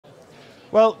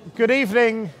Well, good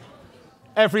evening,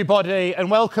 everybody, and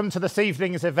welcome to this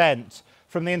evening's event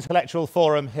from the Intellectual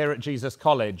Forum here at Jesus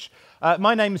College.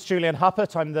 My name is Julian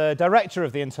Huppert. I'm the director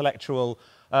of the Intellectual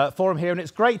Forum here, and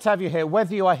it's great to have you here,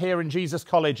 whether you are here in Jesus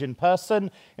College in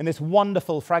person, in this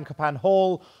wonderful Frankopan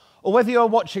hall, or whether you're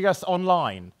watching us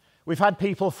online. We've had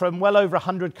people from well over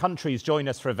 100 countries join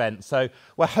us for events, so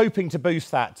we're hoping to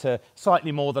boost that to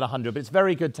slightly more than 100, but it's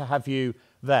very good to have you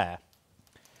there.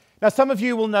 Now, some of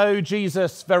you will know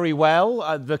Jesus very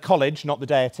well, the college, not the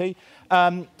deity,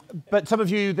 but some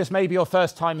of you, this may be your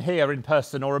first time here in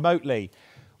person or remotely.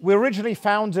 We were originally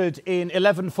founded in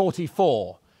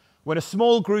 1144, when a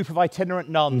small group of itinerant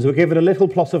nuns were given a little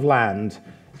plot of land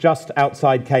just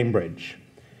outside Cambridge.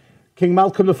 King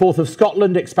Malcolm IV of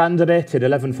Scotland expanded it in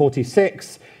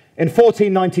 1146. In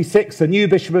 1496, the new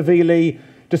Bishop of Ely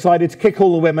decided to kick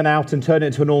all the women out and turn it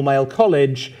into an all-male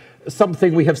college,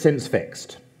 something we have since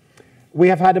fixed. We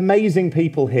have had amazing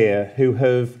people here who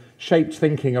have shaped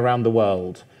thinking around the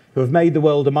world, who have made the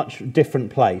world a much different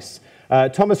place.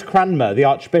 Thomas Cranmer, the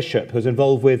Archbishop, who's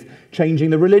involved with changing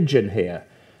the religion here.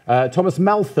 Thomas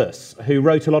Malthus, who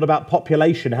wrote a lot about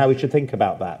population, how we should think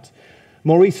about that.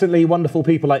 More recently, wonderful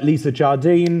people like Lisa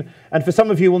Jardine, and for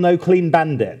some of you will know Clean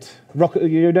Bandit.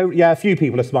 A few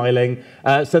people are smiling,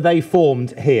 so they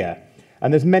formed here.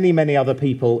 And there's many, many other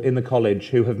people in the college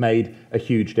who have made a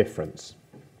huge difference.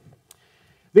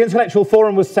 The Intellectual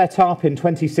Forum was set up in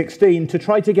 2016 to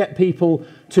try to get people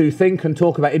to think and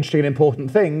talk about interesting and important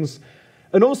things,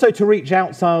 and also to reach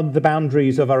outside the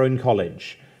boundaries of our own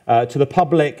college, to the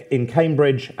public in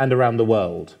Cambridge and around the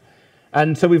world.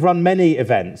 And so we've run many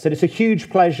events, and it's a huge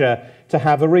pleasure to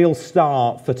have a real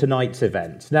star for tonight's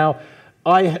event. Now,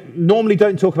 I normally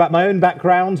don't talk about my own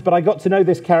background, but I got to know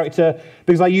this character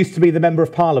because I used to be the Member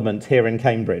of Parliament here in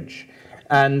Cambridge.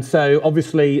 And so,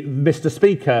 obviously, Mr.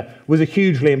 Speaker was a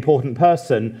hugely important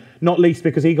person, not least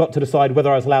because he got to decide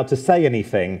whether I was allowed to say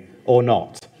anything or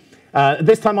not.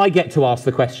 This time I get to ask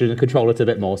the question and control it a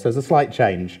bit more, so there's a slight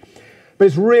change. But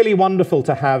it's really wonderful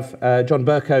to have John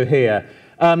Bercow here.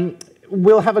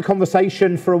 We'll have a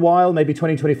conversation for a while, maybe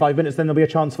 20, 25 minutes, then there'll be a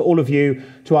chance for all of you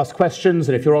to ask questions,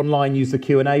 and if you're online, use the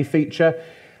Q&A feature.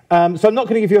 So I'm not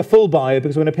going to give you a full bio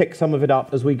because we're going to pick some of it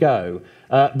up as we go.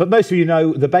 But most of you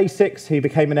know the basics. He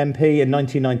became an MP in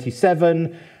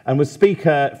 1997 and was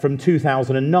Speaker from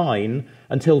 2009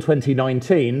 until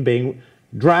 2019, being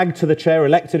dragged to the chair,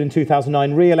 elected in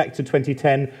 2009, re-elected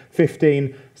 2010,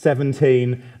 15,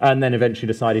 17, and then eventually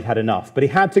decided he'd had enough. But he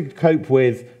had to cope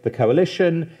with the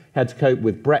coalition, had to cope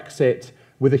with Brexit,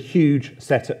 with a huge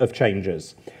set of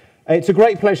changes. It's a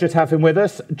great pleasure to have him with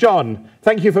us. John,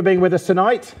 thank you for being with us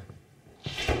tonight.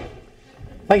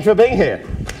 Thank you for being here.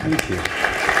 Thank you.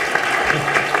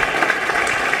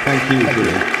 Thank you,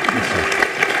 Julian.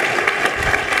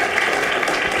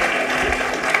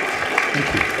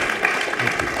 Thank you.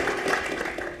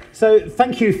 So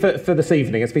thank you for this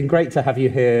evening. It's been great to have you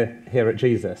here at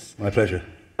Jesus. My pleasure.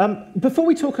 Before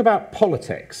we talk about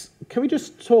politics, can we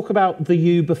just talk about the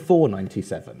you before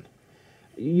 97?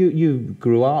 You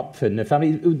grew up in a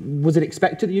family. Was it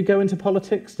expected that you'd go into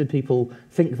politics? Did people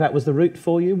think that was the route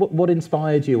for you? What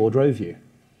inspired you or drove you?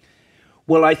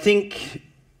 Well, I think,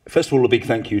 first of all, a big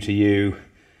thank you to you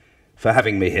for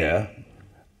having me here.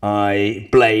 I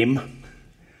blame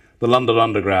the London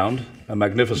Underground, a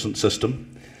magnificent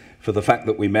system, for the fact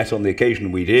that we met on the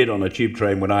occasion we did on a tube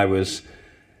train when I was,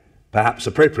 perhaps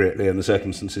appropriately in the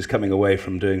circumstances, coming away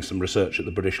from doing some research at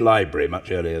the British Library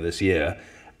much earlier this year.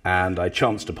 And I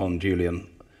chanced upon Julian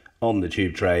on the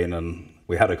tube train, and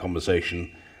we had a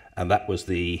conversation, and that was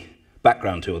the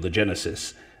background to, or the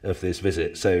genesis of this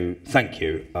visit. So thank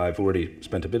you. I've already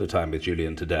spent a bit of time with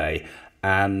Julian today,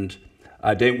 and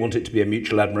I don't want it to be a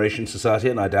mutual admiration society,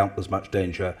 and I doubt there's much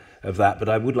danger of that, but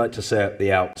I would like to say at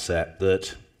the outset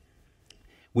that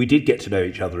we did get to know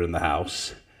each other in the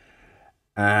House,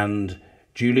 and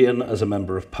Julian, as a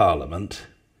Member of Parliament,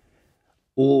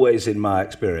 always in my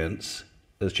experience,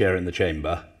 as chair in the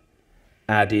chamber,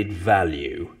 added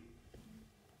value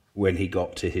when he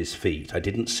got to his feet. I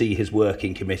didn't see his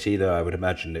working committee, though I would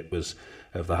imagine it was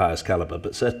of the highest calibre,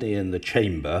 but certainly in the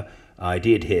chamber, I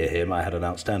did hear him. I had an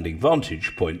outstanding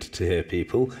vantage point to hear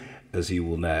people, as you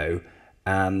will know,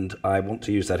 and I want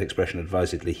to use that expression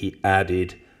advisedly. He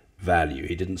added value.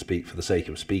 He didn't speak for the sake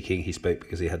of speaking. He spoke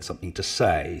because he had something to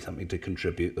say, something to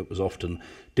contribute that was often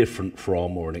different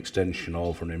from, or an extension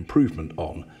of, or an improvement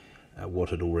on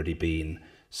what had already been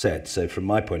said. So from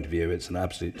my point of view, it's an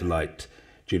absolute delight,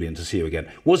 Julian, to see you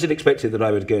again. Was it expected that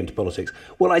I would go into politics?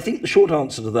 Well, I think the short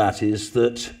answer to that is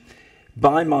that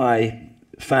by my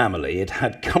family, it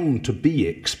had come to be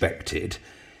expected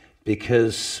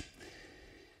because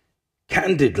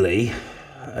Candidly,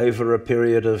 over a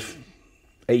period of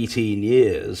 18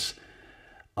 years,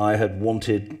 I had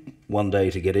wanted one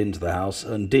day to get into the House,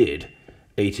 and did,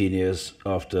 18 years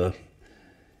after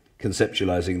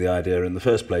conceptualising the idea in the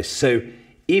first place. So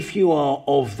if you are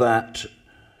of that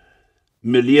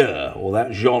milieu or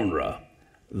that genre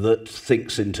that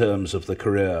thinks in terms of the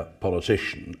career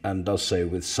politician and does so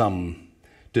with some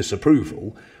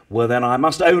disapproval, well, then I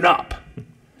must own up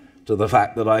to the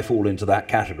fact that I fall into that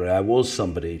category. I was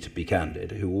somebody, to be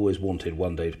candid, who always wanted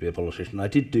one day to be a politician. I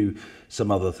did do some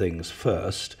other things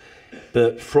first,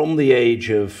 but from the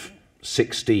age of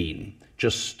 16,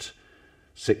 just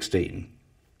 16,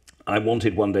 I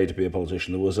wanted one day to be a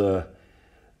politician. There was a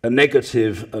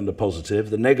negative and a positive.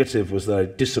 The negative was that I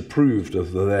disapproved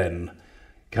of the then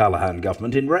Callaghan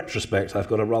government. In retrospect, I've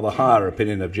got a rather higher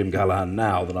opinion of Jim Callaghan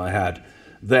now than I had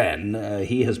then.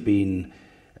 He has been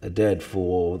dead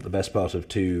for the best part of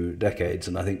 2 decades,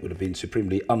 and I think would have been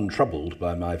supremely untroubled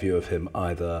by my view of him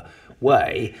either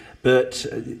way. But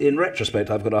in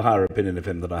retrospect, I've got a higher opinion of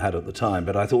him than I had at the time.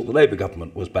 But I thought the Labour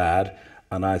government was bad,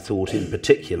 and I thought in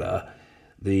particular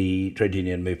the trade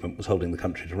union movement was holding the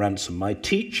country to ransom. My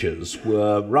teachers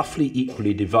were roughly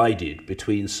equally divided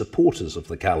between supporters of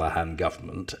the Callaghan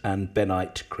government and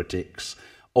Bennite critics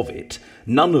of it.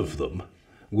 None of them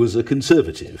was a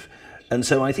Conservative. And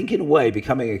so I think in a way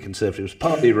becoming a Conservative was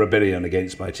partly rebellion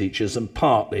against my teachers and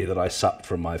partly that I supped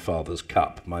from my father's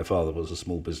cup. My father was a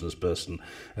small business person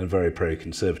and very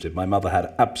pro-Conservative. My mother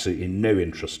had absolutely no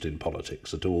interest in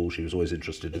politics at all. She was always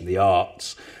interested in the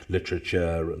arts,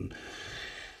 literature and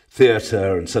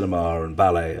theatre and cinema and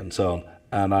ballet and so on.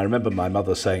 And I remember my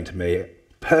mother saying to me,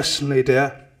 "Personally,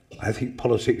 dear, I think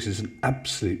politics is an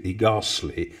absolutely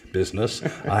ghastly business.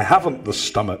 I haven't the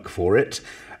stomach for it.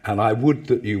 And I would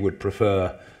that you would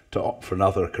prefer to opt for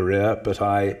another career, but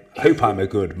I hope I'm a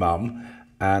good mum,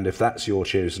 and if that's your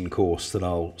chosen course, then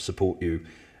I'll support you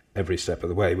every step of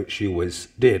the way," which she always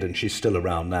did, and she's still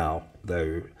around now,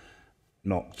 though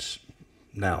not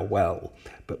now well.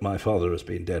 But my father has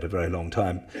been dead a very long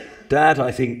time. Dad,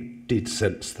 I think, did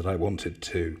sense that I wanted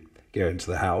to go into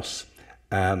the House,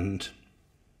 and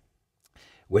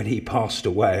when he passed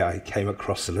away, I came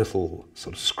across a little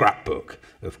sort of scrapbook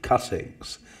of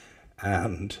cuttings,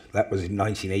 and that was in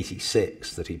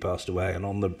 1986 that he passed away, and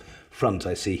on the front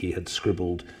I see he had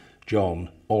scribbled "John,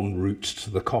 en route to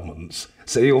the Commons."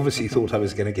 So he obviously thought I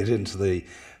was going to get into the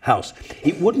House.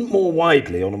 It wouldn't more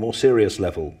widely, on a more serious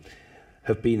level,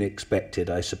 have been expected,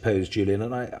 I suppose, Julian,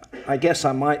 and I guess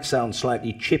I might sound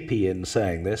slightly chippy in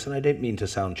saying this, and I don't mean to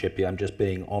sound chippy, I'm just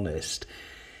being honest.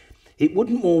 It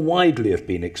wouldn't more widely have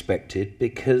been expected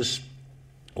because,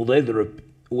 although there have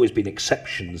always been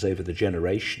exceptions over the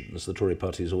generations, the Tory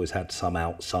party has always had some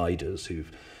outsiders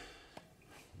who've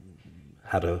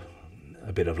had a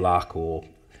bit of luck or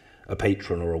a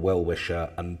patron or a well-wisher,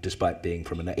 and despite being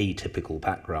from an atypical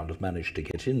background have managed to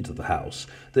get into the House.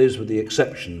 Those were the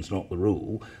exceptions, not the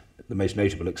rule. The most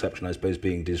notable exception, I suppose,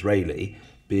 being Disraeli,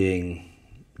 being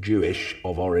Jewish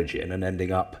of origin and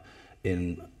ending up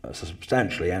in a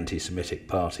substantially anti-Semitic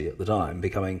party at the time,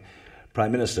 becoming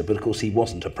Prime Minister. But of course he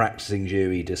wasn't a practicing Jew,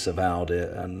 he disavowed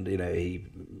it, and he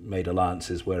made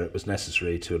alliances where it was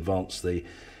necessary to advance the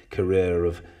career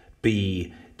of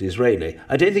B. Disraeli.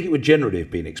 I don't think it would generally have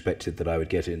been expected that I would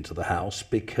get into the House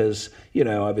because,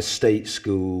 I was state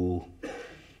school,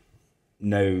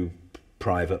 no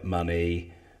private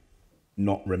money,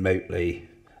 not remotely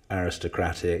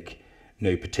aristocratic,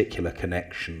 no particular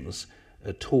connections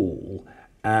at all.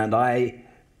 And I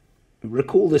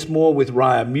recall this more with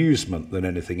wry amusement than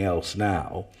anything else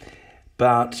now,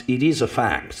 but it is a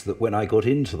fact that when I got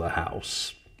into the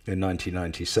House in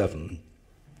 1997,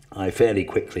 I fairly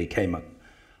quickly came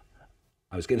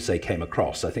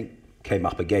across, I think came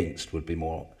up against would be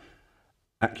more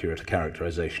accurate a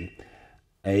characterisation,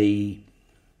 a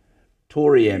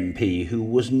Tory MP who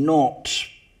was not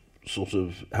sort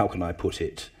of, how can I put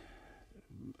it,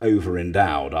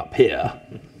 over-endowed up here.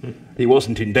 He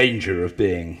wasn't in danger of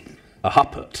being a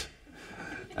Huppert.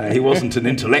 He wasn't an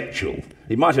intellectual.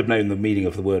 He might have known the meaning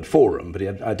of the word forum, but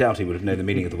I doubt he would have known the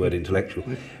meaning of the word intellectual.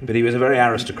 But he was a very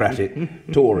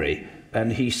aristocratic Tory.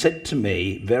 And he said to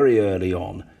me very early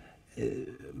on,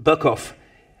 Bercow,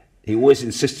 he always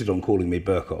insisted on calling me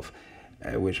Bercow,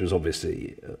 which was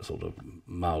obviously sort of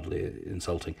mildly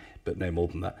insulting, but no more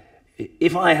than that.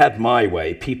 If I had my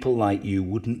way, people like you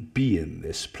wouldn't be in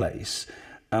this place.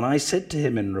 And I said to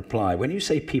him in reply, when you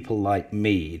say people like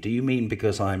me, do you mean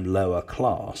because I'm lower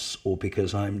class or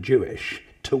because I'm Jewish?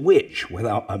 To which,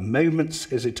 without a moment's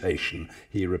hesitation,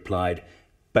 he replied,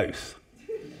 both.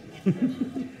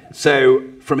 So,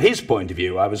 from his point of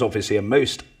view, I was obviously a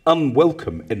most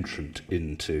unwelcome entrant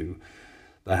into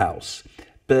the House.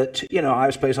 But, you know, I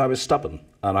suppose I was stubborn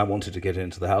and I wanted to get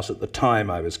into the House. At the time,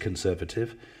 I was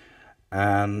Conservative.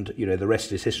 And, you know, the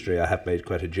rest is history. I have made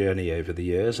quite a journey over the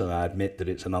years, and I admit that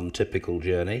it's an untypical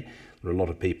journey. There are a lot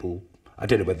of people, I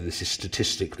don't know whether this is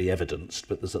statistically evidenced,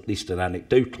 but there's at least an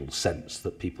anecdotal sense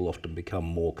that people often become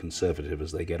more conservative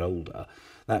as they get older.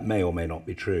 That may or may not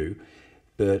be true,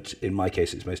 but in my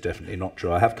case it's most definitely not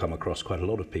true. I have come across quite a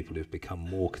lot of people who've become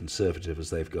more conservative as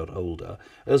they've got older.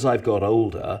 As I've got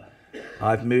older,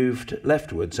 I've moved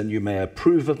leftwards, and you may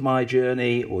approve of my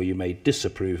journey, or you may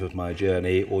disapprove of my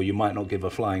journey, or you might not give a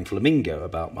flying flamingo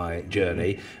about my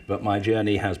journey, but my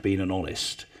journey has been an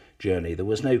honest journey. There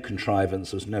was no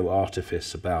contrivance, there was no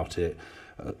artifice about it.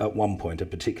 At one point, a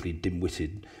particularly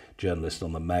dim-witted journalist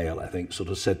on the Mail, I think, sort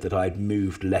of said that I'd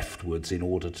moved leftwards in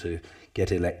order to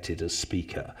get elected as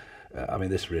Speaker. I mean,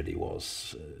 this really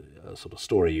was a sort of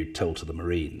story you'd tell to the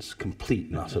Marines. Complete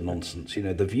and utter nonsense. You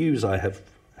know, the views I have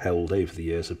held over the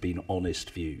years have been honest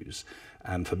views,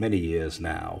 and for many years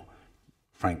now,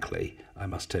 frankly, I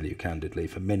must tell you candidly,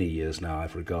 for many years now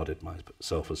I've regarded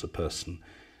myself as a person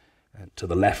to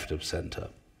the left of centre,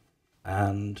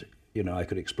 and you know, I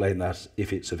could explain that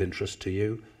if it's of interest to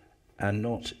you and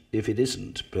not if it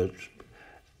isn't. But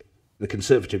the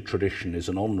Conservative tradition is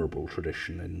an honourable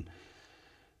tradition in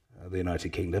the United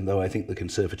Kingdom, though I think the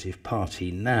Conservative Party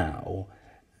now,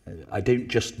 I don't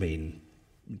just mean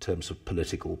in terms of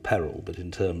political peril, but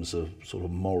in terms of sort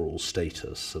of moral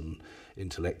status and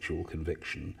intellectual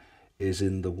conviction, is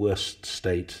in the worst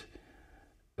state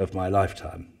of my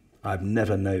lifetime. I've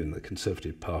never known the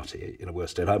Conservative Party in a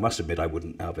worse state. I must admit I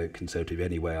wouldn't now vote Conservative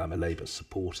anyway. I'm a Labour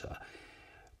supporter.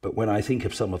 But when I think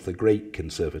of some of the great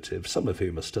Conservatives, some of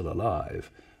whom are still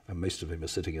alive, and most of whom are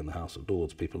sitting in the House of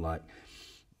Lords, people like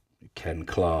Ken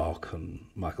Clarke and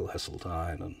Michael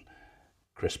Heseltine and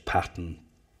Chris Patten,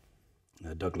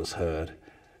 Douglas Hurd,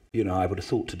 you know, I would have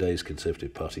thought today's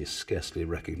Conservative Party is scarcely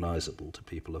recognisable to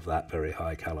people of that very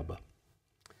high calibre.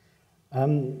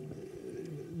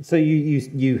 So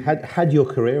you had your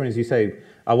career, and as you say,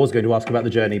 I was going to ask about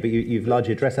the journey, but you've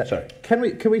largely addressed that. Sorry.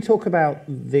 Can we talk about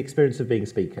the experience of being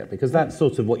Speaker? Because that's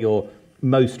sort of what you're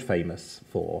most famous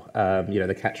for. You know,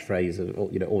 the catchphrase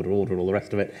of, you know, order, order, and all the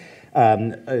rest of it.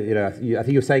 You know, I think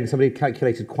you were saying somebody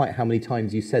calculated quite how many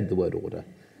times you said the word order.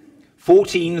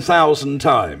 14,000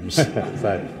 times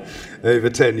over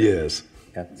 10 years.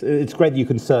 Yeah, it's great that you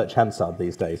can search Hansard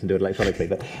these days and do it electronically.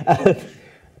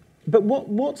 But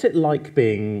what's it like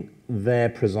being there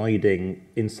presiding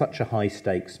in such a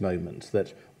high-stakes moment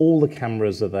that all the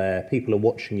cameras are there, people are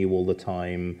watching you all the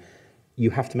time,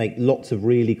 you have to make lots of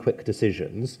really quick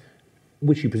decisions,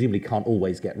 which you presumably can't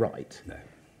always get right? No.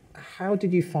 How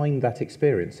did you find that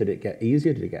experience? Did it get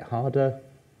easier? Did it get harder?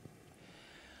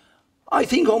 I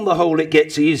think on the whole it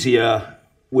gets easier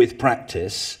with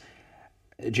practice,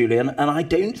 Julian, and I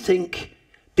don't think,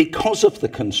 because of the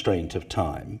constraint of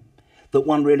time, that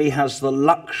one really has the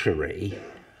luxury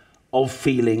of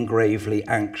feeling gravely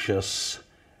anxious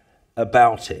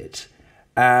about it.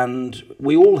 And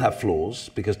we all have flaws,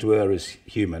 because to err is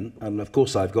human, and of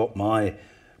course I've got my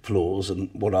flaws, and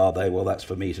what are they? Well, that's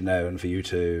for me to know and for you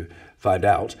to find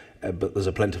out, but there's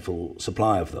a plentiful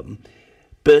supply of them.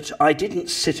 But I didn't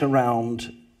sit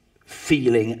around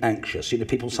feeling anxious. You know,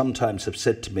 people sometimes have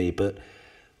said to me, but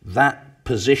that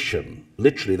position,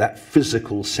 literally that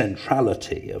physical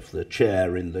centrality of the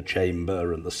chair in the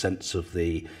chamber and the sense of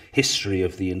the history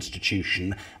of the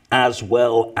institution, as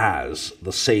well as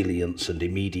the salience and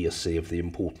immediacy of the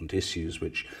important issues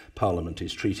which Parliament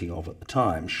is treating of at the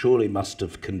time, surely must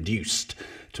have conduced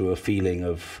to a feeling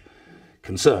of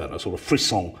concern, a sort of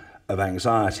frisson of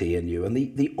anxiety in you. And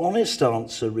the honest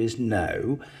answer is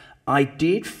no. I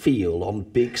did feel on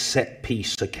big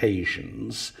set-piece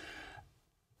occasions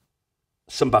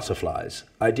some butterflies.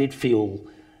 I did feel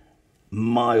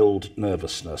mild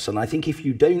nervousness, and I think if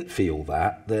you don't feel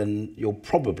that, then you're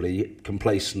probably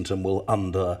complacent and will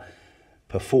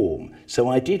underperform. So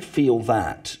I did feel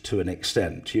that to an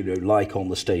extent, you know, like on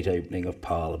the state opening of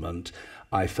Parliament,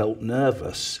 I felt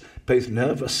nervous, both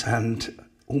nervous and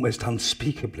almost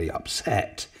unspeakably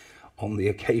upset on the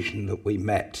occasion that we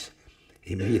met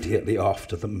immediately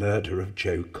after the murder of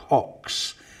Joe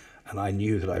Cox. And I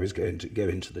knew that I was going to go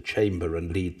into the chamber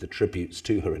and lead the tributes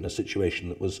to her in a situation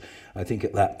that was, I think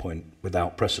at that point,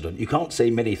 without precedent. You can't say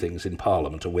many things in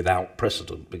Parliament are without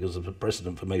precedent, because there's a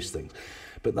precedent for most things.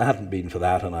 But there hadn't been for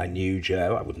that, and I knew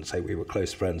Jo. I wouldn't say we were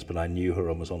close friends, but I knew her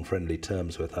and was on friendly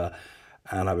terms with her,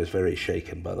 and I was very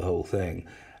shaken by the whole thing.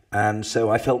 And so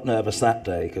I felt nervous that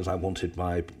day because I wanted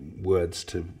my words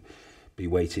to be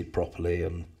weighted properly,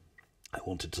 and I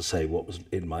wanted to say what was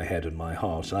in my head and my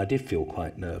heart, and I did feel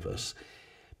quite nervous.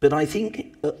 But I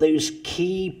think at those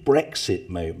key Brexit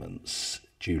moments,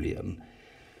 Julian,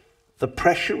 the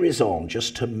pressure is on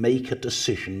just to make a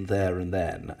decision there and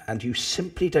then, and you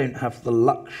simply don't have the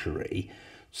luxury,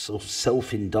 sort of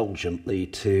self-indulgently,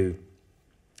 to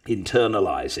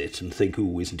internalise it and think,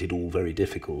 oh, isn't it all very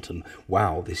difficult, and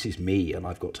wow, this is me and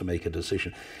I've got to make a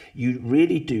decision. You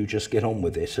really do just get on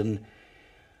with it, and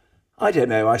I don't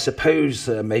know, I suppose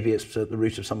maybe it's at the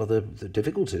root of some of the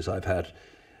difficulties I've had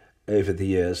over the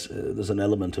years. There's an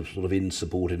element of sort of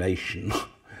insubordination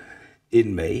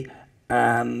in me,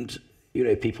 and you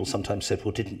know, people sometimes said,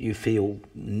 well, didn't you feel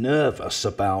nervous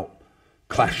about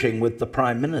clashing with the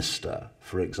Prime Minister,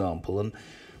 for example? And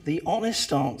the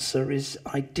honest answer is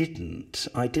I didn't.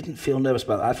 I didn't feel nervous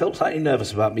about that. I felt slightly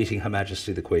nervous about meeting Her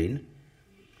Majesty the Queen,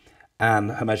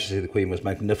 and Her Majesty the Queen was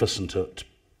magnificent at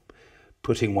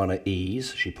putting one at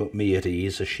ease. She put me at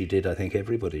ease, as she did, I think,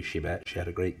 everybody she met. She had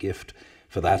a great gift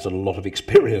for that and a lot of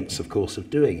experience, of course, of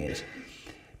doing it.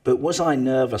 But was I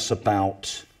nervous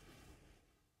about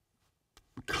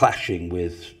clashing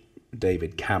with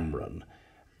David Cameron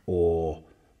or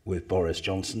with Boris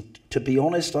Johnson? To be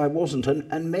honest, I wasn't.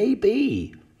 And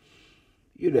maybe,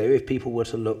 you know, if people were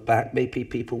to look back, maybe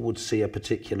people would see a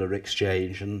particular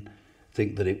exchange and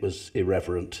think that it was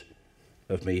irreverent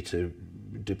of me to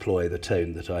deploy the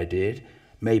tone that I did.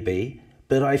 Maybe.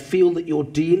 But I feel that you're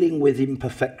dealing with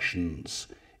imperfections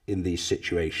in these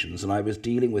situations. And I was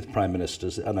dealing with prime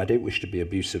ministers, and I don't wish to be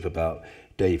abusive about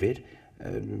David.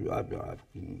 I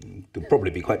could probably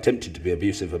be quite tempted to be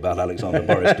abusive about Alexander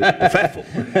Boris the Faithful.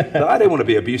 But I don't want to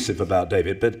be abusive about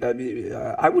David, but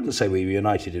I wouldn't say we were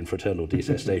united in fraternal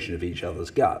detestation of each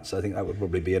other's guts. I think that would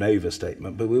probably be an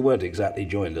overstatement, but we weren't exactly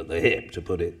joined at the hip, to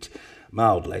put it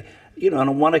mildly. You know, and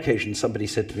on one occasion somebody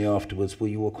said to me afterwards, well,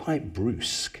 you were quite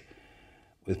brusque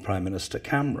with Prime Minister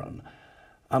Cameron.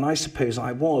 And I suppose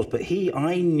I was, but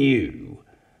I knew,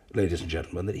 ladies and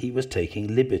gentlemen, that he was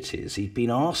taking liberties. He'd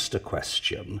been asked a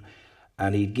question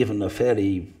and he'd given a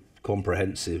fairly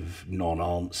comprehensive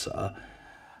non-answer.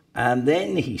 And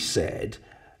then he said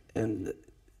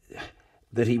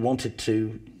that he wanted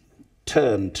to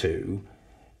turn to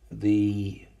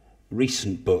the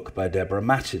recent book by Deborah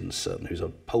Mattinson, who's a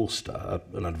pollster,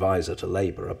 an advisor to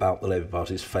Labour, about the Labour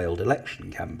Party's failed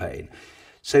election campaign.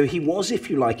 So he was, if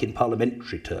you like, in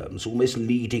parliamentary terms, almost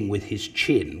leading with his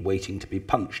chin, waiting to be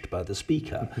punched by the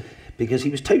Speaker, because he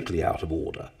was totally out of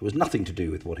order. It was nothing to do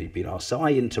with what he'd been asked. So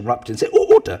I interrupted and said,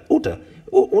 order, order,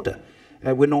 order.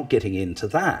 We're not getting into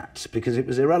that, because it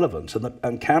was irrelevant.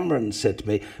 And Cameron said to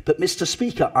me, but Mr.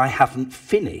 Speaker, I haven't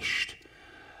finished.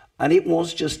 And it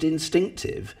was just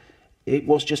instinctive. It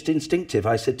was just instinctive.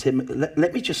 I said to him,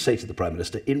 let me just say to the Prime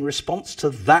Minister, in response to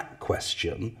that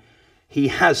question, he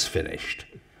has finished,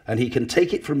 and he can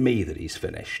take it from me that he's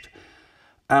finished.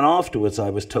 And afterwards I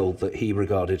was told that he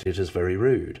regarded it as very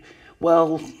rude.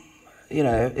 Well, you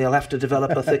know, he'll have to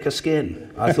develop a thicker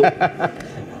skin. I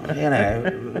thought, you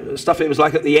know, stuff it was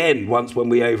like at the end once when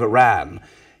we overran.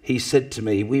 He said to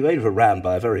me, we overran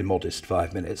by a very modest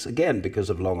 5 minutes, again because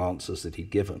of long answers that he'd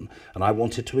given, and I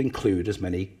wanted to include as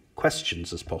many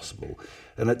questions as possible.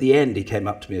 And at the end he came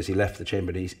up to me as he left the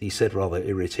chamber and he said rather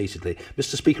irritatedly,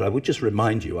 Mr. Speaker, I would just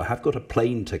remind you I have got a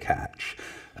plane to catch.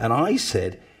 And I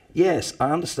said, yes, I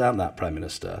understand that, Prime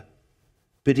Minister,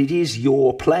 but it is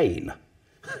your plane.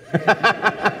 You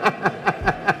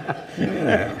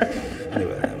know,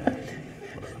 anyway.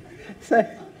 So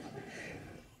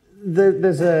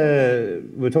we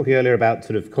were talking earlier about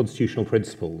sort of constitutional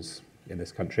principles in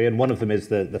this country, and one of them is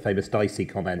the famous Dicey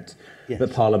comment, yes,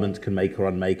 that Parliament can make or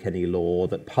unmake any law,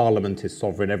 that Parliament is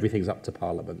sovereign, everything's up to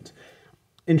Parliament.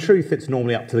 In truth, it's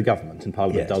normally up to the government, and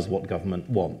Parliament, yes, does what government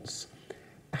wants.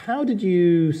 How did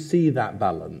you see that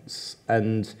balance,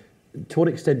 and to what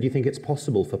extent do you think it's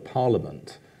possible for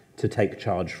Parliament to take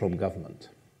charge from government?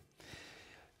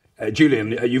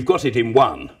 Julian, you've got it in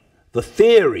one. The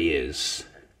theory is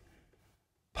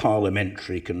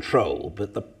parliamentary control,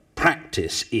 but the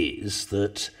practice is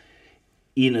that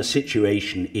in a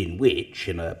situation in which,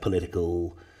 in a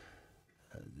political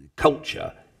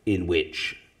culture in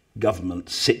which government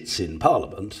sits in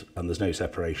Parliament and there's no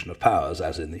separation of powers,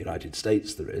 as in the United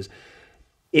States there is,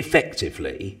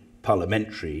 effectively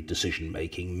parliamentary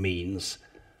decision-making means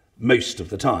most of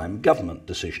the time government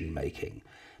decision-making.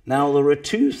 Now, there are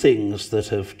two things that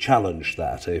have challenged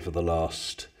that over the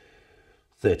last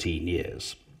 13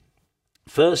 years.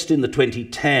 First, in the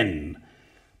 2010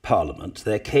 Parliament,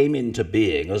 there came into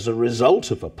being, as a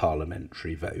result of a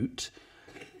parliamentary vote,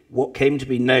 what came to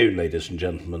be known, ladies and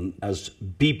gentlemen, as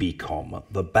BBCom,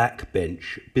 the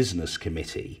Backbench Business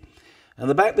Committee. And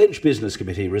the Backbench Business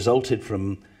Committee resulted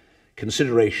from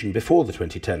consideration before the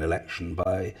 2010 election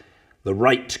by the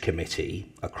Right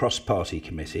Committee, a cross-party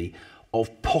committee,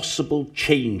 of possible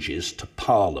changes to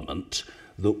Parliament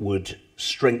that would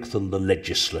strengthen the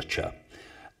legislature.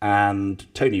 And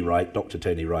Tony Wright, Dr.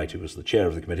 Tony Wright, who was the chair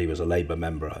of the committee, was a Labour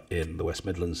member in the West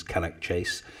Midlands, Cannock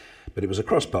Chase. But it was a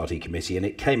cross-party committee, and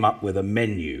it came up with a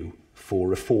menu for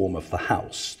reform of the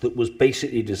House that was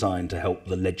basically designed to help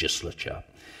the legislature.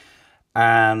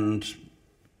 And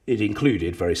it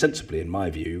included, very sensibly in my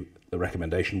view, the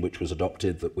recommendation which was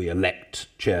adopted that we elect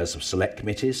chairs of select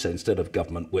committees. So instead of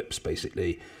government whips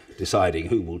basically deciding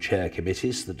who will chair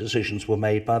committees, the decisions were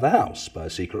made by the House, by a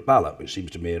secret ballot, which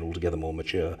seems to me an altogether more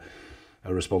mature,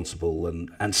 responsible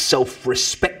and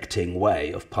self-respecting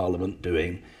way of Parliament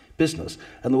doing business.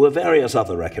 And there were various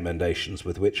other recommendations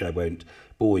with which I won't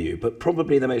bore you, but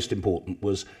probably the most important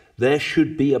was there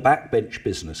should be a backbench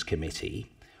business committee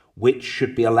which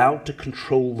should be allowed to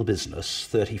control the business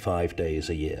 35 days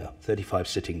a year, 35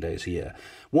 sitting days a year.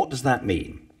 What does that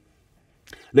mean?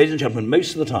 Ladies and gentlemen,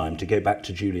 most of the time, to go back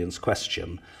to Julian's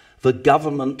question, the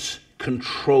government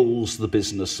controls the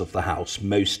business of the House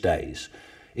most days.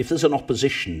 If there's an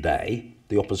opposition day,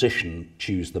 the opposition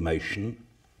choose the motion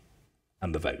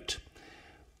and the vote.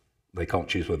 They can't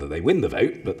choose whether they win the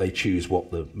vote, but they choose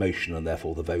what the motion and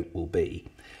therefore the vote will be.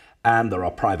 And there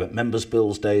are private members'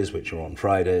 bills days, which are on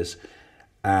Fridays,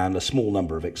 and a small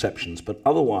number of exceptions. But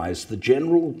otherwise, the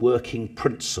general working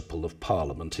principle of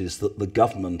Parliament is that the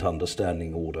government, under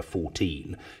Standing Order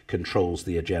 14, controls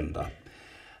the agenda.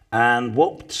 And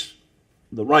what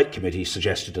the Right Committee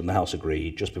suggested and the House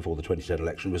agreed just before the 2010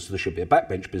 election was there should be a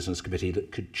backbench business committee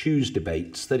that could choose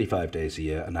debates 35 days a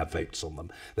year and have votes on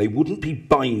them. They wouldn't be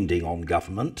binding on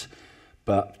government,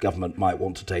 but government might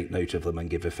want to take note of them and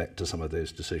give effect to some of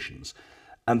those decisions.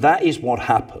 And that is what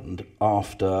happened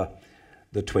after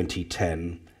the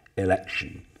 2010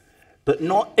 election. But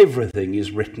not everything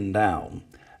is written down.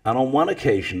 And on one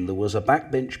occasion, there was a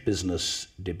backbench business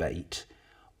debate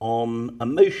on a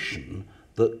motion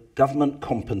that government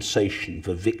compensation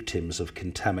for victims of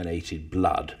contaminated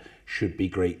blood should be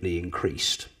greatly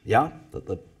increased. Yeah? That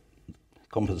the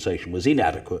compensation was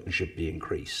inadequate and should be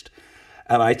increased.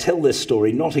 And I tell this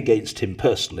story not against him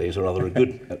personally, he's a rather a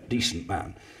good, decent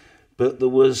man, but there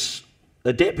was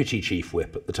a deputy chief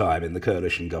whip at the time in the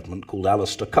coalition government called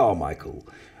Alistair Carmichael,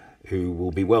 who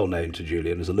will be well known to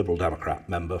Julian as a Liberal Democrat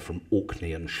member from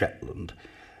Orkney and Shetland,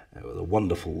 with a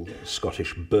wonderful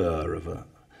Scottish burr of an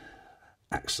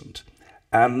accent.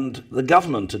 And the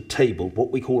government had tabled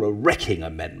what we call a wrecking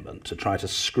amendment to try to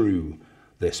screw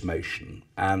this motion.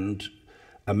 And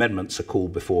amendments are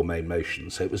called before main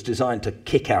motions. So it was designed to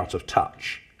kick out of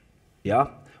touch, yeah?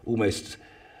 Almost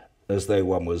as though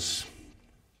one was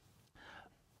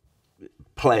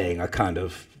playing a kind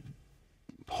of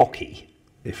hockey,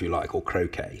 if you like, or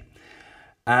croquet.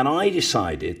 And I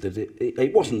decided that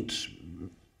it wasn't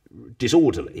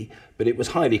disorderly, but it was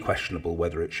highly questionable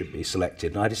whether it should be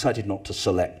selected. And I decided not to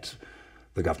select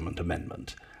the government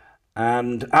amendment.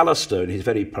 And Alistair, in his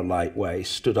very polite way,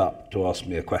 stood up to ask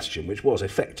me a question, which was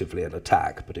effectively an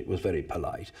attack, but it was very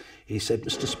polite. He said,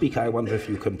 "Mr. Speaker, I wonder if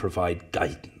you can provide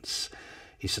guidance."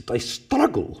 He said, "I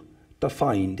struggle to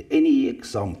find any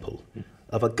example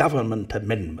of a government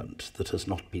amendment that has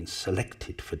not been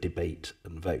selected for debate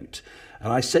and vote."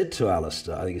 And I said to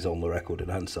Alistair, I think it's on the record in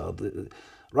Hansard, the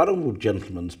right honourable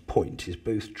gentleman's point is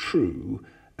both true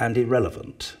and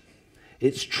irrelevant.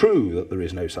 It's true that there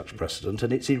is no such precedent,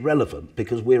 and it's irrelevant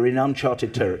because we're in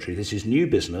uncharted territory. This is new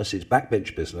business, it's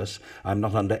backbench business. I'm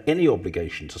not under any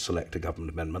obligation to select a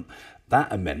government amendment.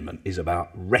 That amendment is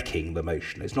about wrecking the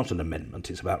motion. It's not an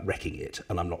amendment, it's about wrecking it,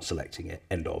 and I'm not selecting it.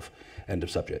 End of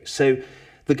subject. So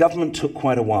the government took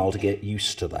quite a while to get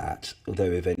used to that,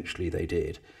 although eventually they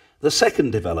did. The second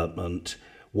development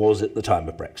was at the time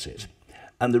of Brexit.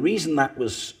 And the reason that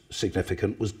was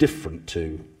significant was different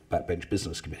to Backbench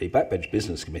Business Committee. Backbench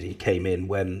Business Committee came in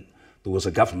when there was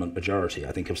a government majority,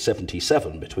 I think of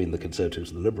 77 between the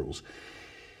Conservatives and the Liberals.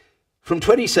 From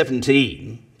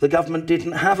 2017, the government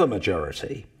didn't have a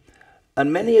majority.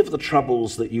 And many of the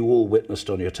troubles that you all witnessed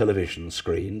on your television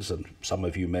screens, and some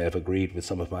of you may have agreed with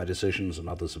some of my decisions and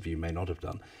others of you may not have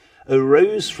done,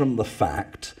 arose from the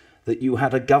fact that you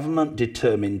had a government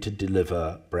determined to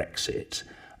deliver Brexit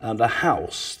and a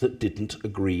House that didn't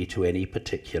agree to any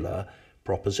particular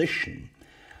proposition.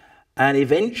 And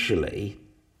eventually,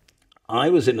 I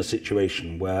was in a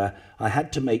situation where I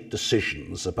had to make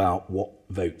decisions about what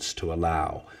votes to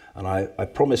allow. And I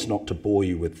promise not to bore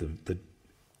you with the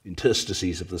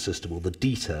interstices of the system or the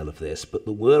detail of this, but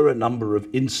there were a number of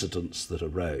incidents that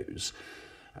arose.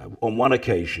 On one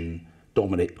occasion,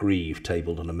 Dominic Grieve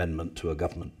tabled an amendment to a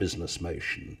government business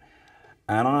motion,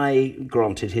 and I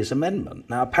granted his amendment.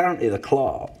 Now, apparently the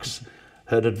clerks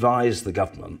had advised the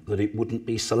government that it wouldn't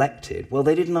be selected. Well,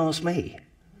 they didn't ask me.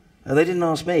 They didn't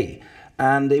ask me,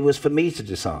 and it was for me to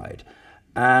decide.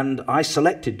 And I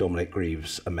selected Dominic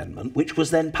Grieve's amendment, which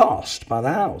was then passed by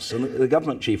the House. And the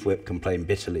government chief whip complained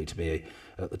bitterly to me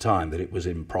at the time that it was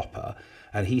improper,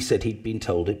 and he said he'd been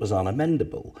told it was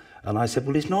unamendable. And I said,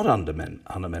 well, it's not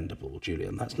unamendable,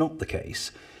 Julian. That's not the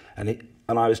case. And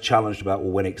I was challenged about,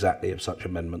 well, when exactly have such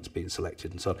amendments been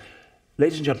selected and so on.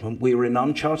 Ladies and gentlemen, we were in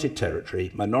uncharted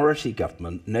territory, minority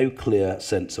government, no clear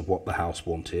sense of what the House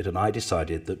wanted, and I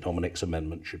decided that Dominic's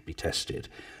amendment should be tested,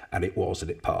 and it was,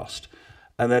 and it passed.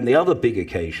 And then the other big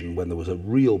occasion when there was a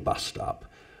real bust-up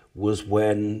was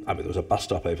when, there was a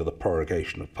bust-up over the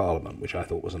prorogation of Parliament, which I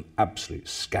thought was an absolute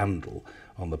scandal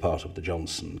on the part of the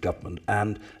Johnson government,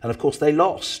 and of course they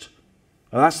lost.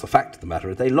 And that's the fact of the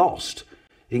matter, they lost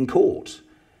in court.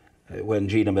 When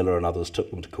Gina Miller and others took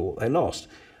them to court, they lost.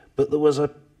 But there was an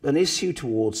issue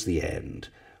towards the end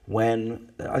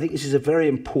when, I think this is a very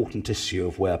important issue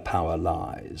of where power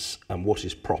lies and what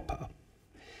is proper.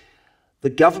 The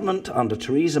government under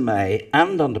Theresa May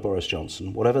and under Boris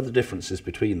Johnson, whatever the differences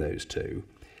between those two,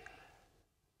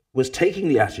 was taking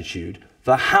the attitude,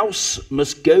 the House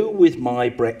must go with my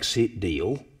Brexit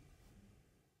deal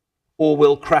or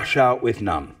we'll crash out with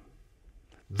none.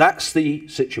 That's the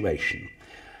situation.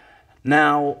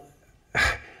 Now,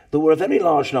 there were very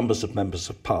large numbers of members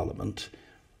of Parliament,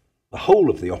 the whole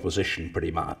of the opposition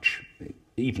pretty much,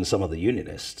 even some of the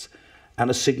unionists, and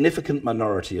a significant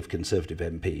minority of Conservative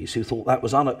MPs who thought that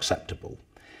was unacceptable.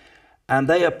 And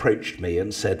they approached me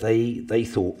and said they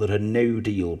thought that a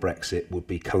no-deal Brexit would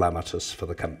be calamitous for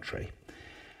the country.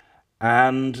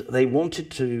 And they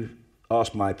wanted to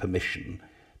ask my permission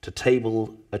to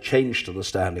table a change to the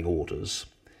standing orders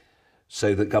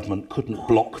so that government couldn't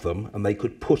block them, and they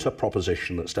could put a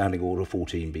proposition that Standing Order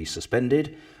 14 be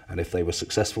suspended, and if they were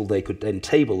successful, they could then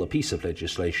table a piece of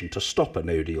legislation to stop a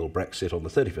no-deal Brexit on the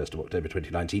 31st of October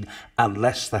 2019,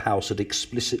 unless the House had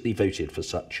explicitly voted for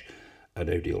such a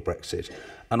no-deal Brexit.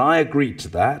 And I agreed to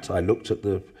that. I looked at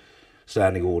the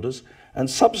standing orders, and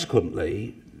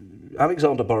subsequently,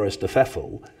 Alexander Boris de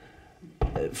Pfeffel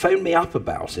phoned me up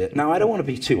about it. Now, I don't want to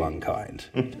be too unkind.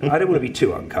 I don't want to be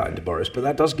too unkind to Boris, but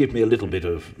that does give me a little bit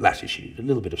of latitude, a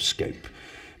little bit of scope.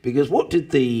 Because what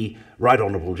did the Right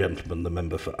Honourable Gentleman, the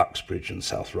member for Uxbridge and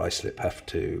South Ruislip, have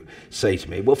to say to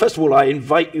me? Well, first of all, I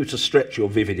invite you to stretch your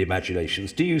vivid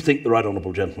imaginations. Do you think the Right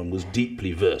Honourable Gentleman was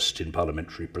deeply versed in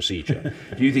parliamentary procedure?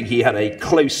 Do you think he had a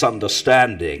close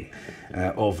understanding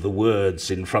of the words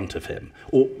in front of him?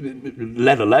 Or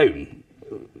let alone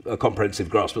a comprehensive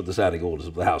grasp of the standing orders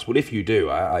of the House? Well, if you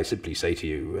do, I simply say to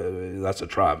you, that's a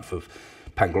triumph of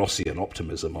Panglossian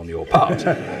optimism on your part.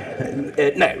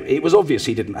 No, it was obvious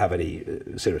he didn't have any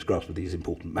serious grasp of these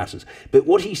important matters. But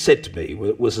what he said to me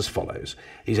was as follows.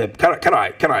 He said, "Can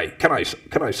I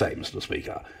say, Mr.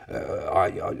 Speaker,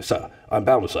 sir, I'm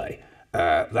bound to say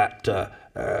that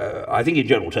I think in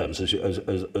general terms, as you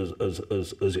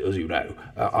know,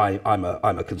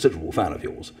 I'm a considerable fan of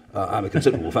yours. I'm a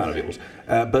considerable fan of yours.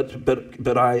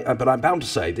 But I'm bound to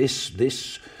say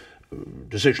this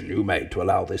decision you made to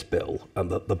allow this bill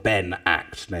and the Benn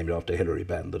Act, named after Hilary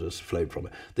Benn, that has flowed from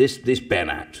it. This Benn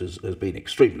Act has been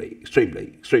extremely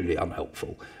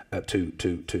unhelpful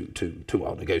to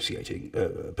our negotiating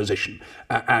position.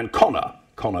 And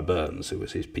Connor Burns, who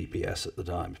was his PPS at the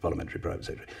time, Parliamentary Private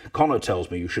Secretary, Connor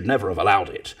tells me you should never have allowed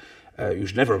it. You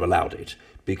should never have allowed it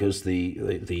because the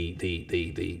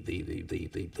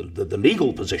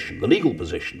legal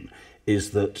position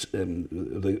is that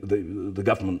the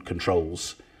government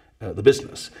controls the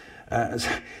business.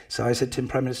 So I said to him,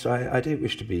 Prime Minister, I don't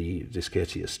wish to be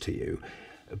discourteous to you,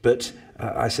 but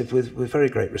I said with very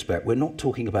great respect, we're not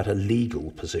talking about a legal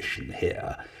position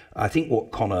here. I think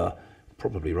what Connor,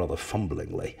 probably rather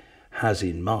fumblingly, has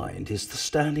in mind is the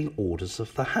standing orders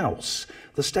of the House.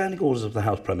 The standing orders of the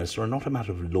House, Prime Minister, are not a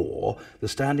matter of law. The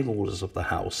standing orders of the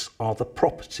House are the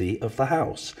property of the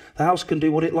House. The House can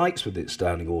do what it likes with its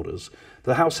standing orders.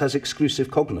 The House has exclusive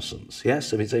cognizance,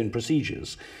 yes, of its own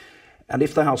procedures. And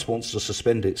if the House wants to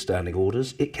suspend its standing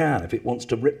orders, it can. If it wants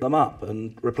to rip them up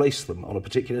and replace them on a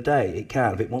particular day, it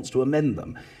can. If it wants to amend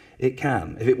them, it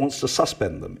can. If it wants to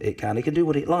suspend them, it can. It can do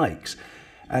what it likes.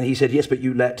 And he said, yes, but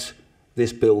you let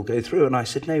this bill go through. And I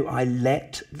said, no, I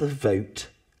let the vote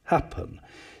happen.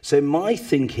 So my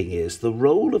thinking is the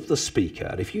role of the Speaker,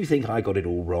 and if you think I got it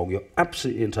all wrong, you're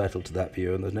absolutely entitled to that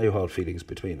view, and there's no hard feelings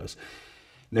between us.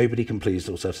 Nobody can please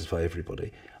or satisfy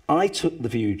everybody. I took the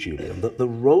view, Julian, that the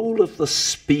role of the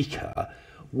Speaker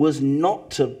was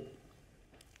not to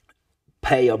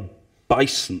pay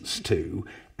obeisance to,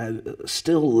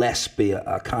 still less be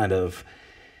a kind of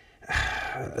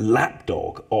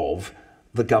lapdog of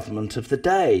the government of the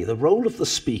day. The role of the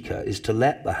Speaker is to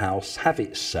let the House have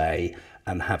its say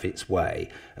and have its way.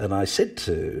 And I said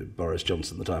to Boris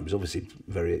Johnson at the time, he was obviously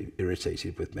very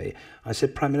irritated with me, I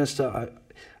said, Prime Minister,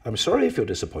 I'm sorry if you're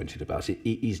disappointed about it.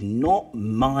 It is not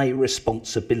my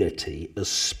responsibility as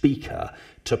Speaker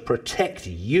to protect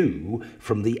you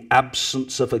from the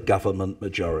absence of a government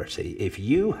majority. If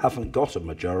you haven't got a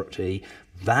majority,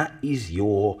 that is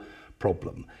your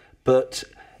problem. But,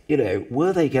 you know,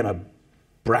 were they going to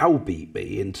browbeat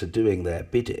me into doing their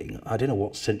bidding? I don't know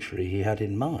what century he had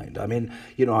in mind. I mean,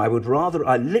 you know, I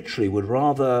literally would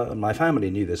rather, and my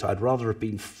family knew this, I'd rather have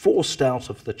been forced out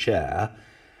of the chair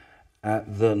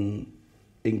than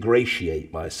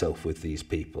ingratiate myself with these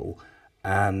people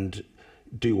and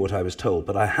do what I was told.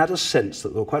 But I had a sense that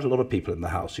there were quite a lot of people in the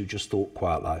House who just thought,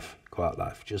 quiet life,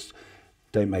 just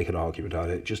don't make an argument out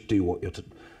of it, just do what you're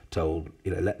told,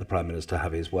 you know, let the Prime Minister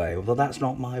have his way. Although that's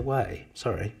not my way,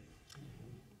 sorry.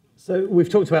 So we've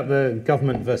talked about the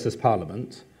government versus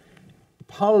Parliament.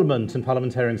 Parliament and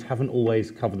parliamentarians haven't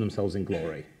always covered themselves in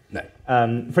glory. No.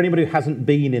 For anybody who hasn't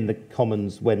been in the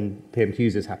Commons when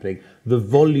PMQs is happening, the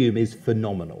volume is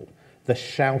phenomenal. The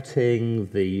shouting,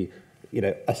 the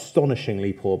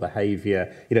astonishingly poor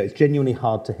behaviour. It's genuinely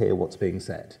hard to hear what's being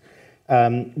said.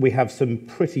 We have some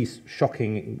pretty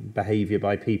shocking behaviour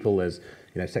by people. There's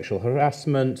sexual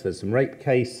harassment. There's some rape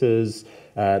cases.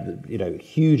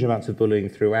 Huge amounts of bullying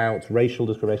throughout. Racial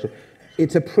discrimination.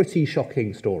 It's a pretty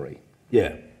shocking story.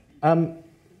 Yeah.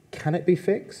 Can it be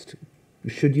fixed?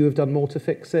 Should you have done more to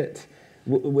fix it?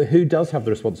 Who does have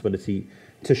the responsibility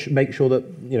to make sure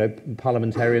that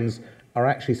parliamentarians are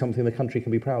actually something the country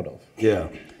can be proud of? Yeah.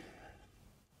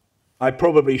 I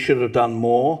probably should have done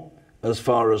more as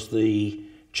far as the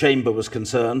chamber was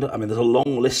concerned. I mean, there's a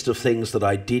long list of things that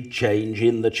I did change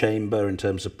in the chamber in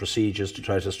terms of procedures to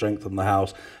try to strengthen the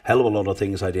House. Hell of a lot of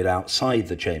things I did outside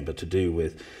the chamber to do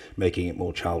with making it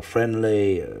more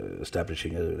child-friendly,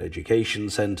 establishing an education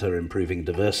centre, improving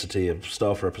diversity of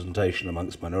staff representation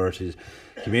amongst minorities,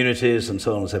 communities, and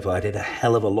so on and so forth. I did a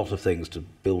hell of a lot of things to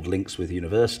build links with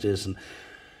universities, and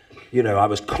I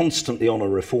was constantly on a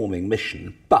reforming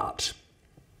mission. But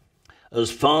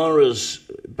as far as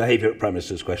behaviour at Prime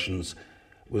Minister's questions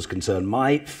was concerned,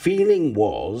 my feeling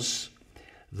was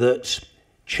that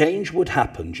change would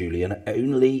happen, Julian,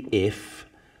 only if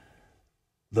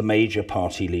the major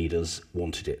party leaders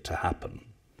wanted it to happen.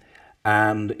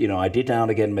 And, I did now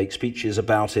and again make speeches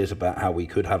about it, about how we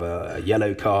could have a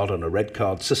yellow card and a red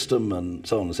card system and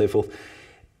so on and so forth.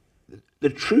 The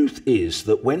truth is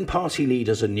that when party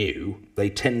leaders are new, they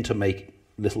tend to make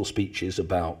little speeches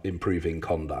about improving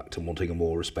conduct and wanting a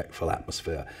more respectful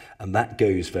atmosphere, and that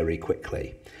goes very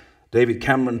quickly. David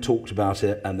Cameron talked about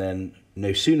it, and then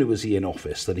no sooner was he in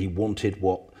office than he wanted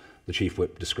what the Chief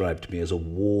Whip described to me as a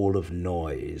wall of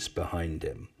noise behind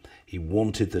him. He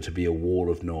wanted there to be a wall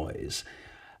of noise.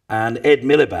 And Ed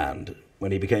Miliband,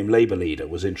 when he became Labour leader,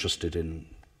 was interested in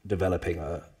developing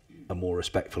a more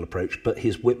respectful approach, but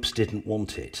his whips didn't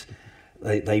want it.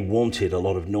 They wanted a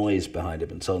lot of noise behind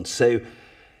him and so on. So,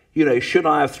 should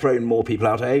I have thrown more people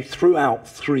out? I threw out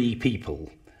 3 people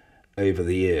over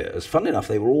the years. Funnily enough,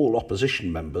 they were all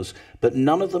opposition members, but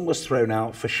none of them was thrown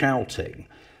out for shouting.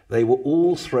 They were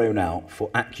all thrown out for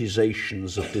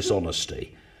accusations of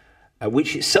dishonesty,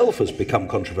 which itself has become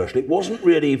controversial. It wasn't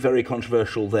really very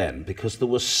controversial then because there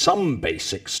was some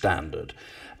basic standard.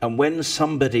 And when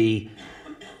somebody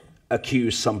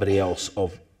accused somebody else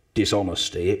of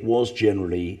dishonesty, it was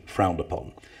generally frowned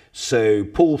upon. So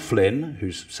Paul Flynn,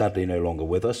 who's sadly no longer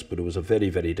with us, but who was a very,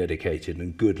 very dedicated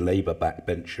and good Labour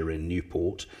backbencher in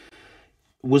Newport,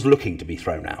 was looking to be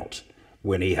thrown out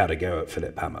when he had a go at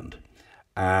Philip Hammond.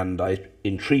 And I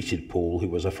entreated Paul, who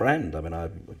was a friend, I mean, I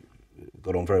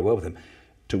got on very well with him,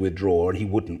 to withdraw, and he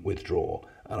wouldn't withdraw.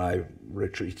 And I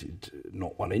retreated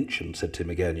not 1 inch and said to him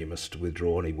again, you must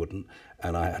withdraw, and he wouldn't.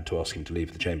 And I had to ask him to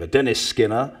leave the chamber. Dennis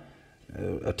Skinner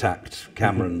attacked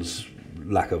Cameron's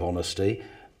lack of honesty,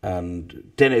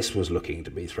 and Dennis was looking to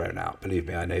be thrown out. Believe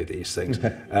me, I know these things.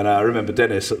 And I remember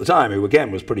Dennis at the time, who again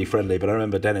was pretty friendly, but I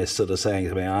remember Dennis sort of saying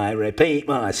to me,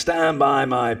 I stand by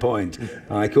my point.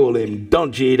 I call him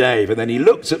Dodgy Dave. And then he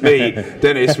looked at me,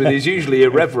 Dennis, with his usually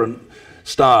irreverent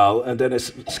style, and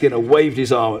Dennis Skinner waved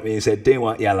his arm at me and said, "Do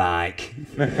what you like."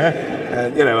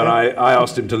 And, you know, and I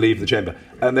asked him to leave the chamber.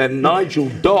 And then Nigel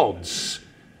Dodds,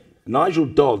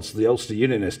 the Ulster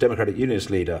Unionist, Democratic Unionist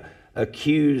leader,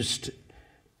 accused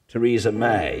Theresa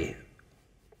May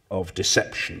of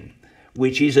deception,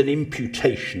 which is an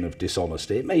imputation of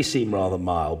dishonesty. It may seem rather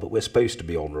mild, but we're supposed to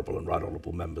be honourable and right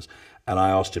honourable members. And I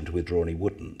asked him to withdraw, and he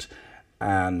wouldn't.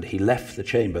 And he left the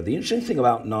chamber. The interesting thing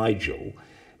about Nigel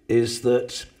is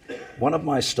that one of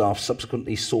my staff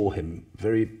subsequently saw him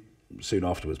very soon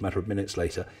afterwards, a matter of minutes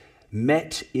later,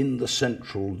 met in the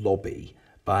central lobby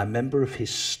by a member of his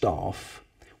staff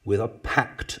with a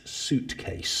packed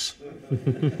suitcase.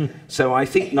 So I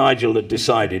think Nigel had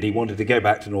decided he wanted to go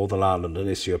back to Northern Ireland and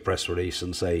issue a press release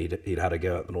and say he'd had a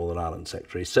go at the Northern Ireland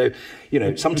Secretary. So, you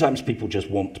know, sometimes people just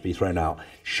want to be thrown out.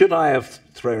 Should I have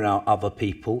thrown out other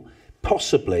people?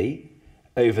 Possibly,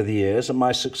 over the years, and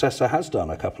my successor has done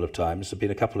a couple of times. There have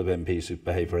been a couple of MPs who've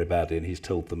behaved very badly, and he's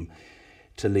told them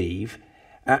to leave.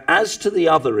 As to the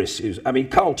other issues, I mean,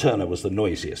 Carl Turner was the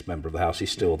noisiest member of the House.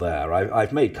 He's still there.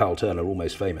 I've made Carl Turner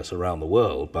almost famous around the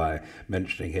world by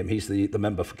mentioning him. He's the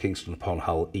member for Kingston upon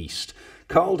Hull East.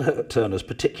 Carl Turner's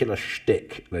particular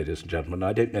shtick, ladies and gentlemen,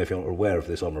 I don't know if you're aware of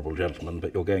this honourable gentleman,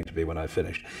 but you're going to be when I've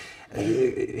finished.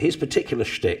 His particular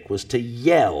shtick was to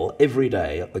yell every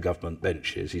day at the government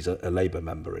benches. He's a Labour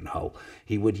member in Hull.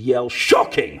 He would yell,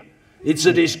 "Shocking! It's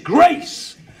a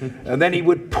disgrace!" And then he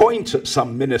would point at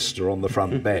some minister on the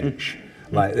front bench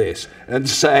like this and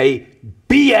say,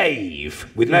 "Behave,"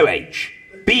 with no H,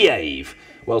 "behave,"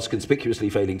 whilst conspicuously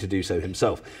failing to do so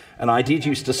himself. And I did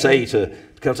used to say to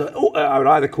I would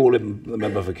either call him the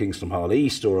member for Kingston Hull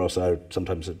East, or else I would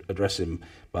sometimes address him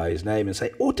by his name and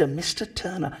say, "Order, Mr.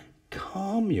 Turner,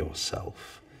 calm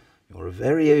yourself. You're a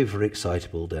very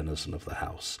overexcitable denizen of the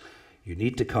House. You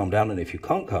need to calm down, and if you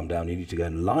can't calm down, you need to go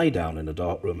and lie down in a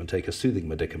dark room and take a soothing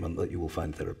medicament that you will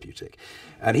find therapeutic."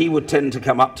 And he would tend to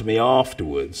come up to me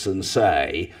afterwards and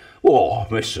say, "Oh,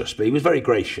 Mr. Speaker," he was very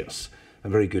gracious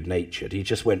and very good-natured. He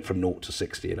just went from 0 to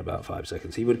 60 in about 5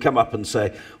 seconds. He would come up and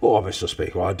say, "Oh, Mr.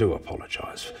 Speaker, I do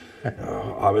apologise.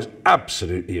 I was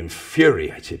absolutely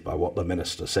infuriated by what the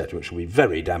minister said, which will be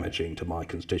very damaging to my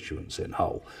constituents in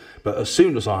Hull. But as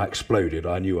soon as I exploded,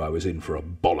 I knew I was in for a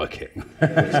bollocking."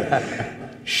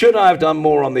 Should I have done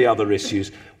more on the other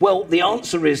issues? Well, the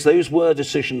answer is those were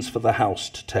decisions for the House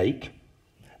to take.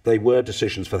 They were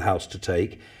decisions for the House to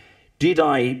take. Did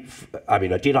I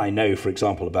know, for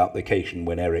example, about the occasion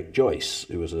when Eric Joyce,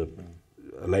 who was a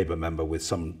Labour member with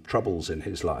some troubles in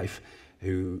his life,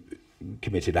 who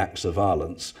committed those acts of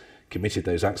violence,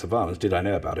 did I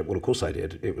know about it? Well, of course I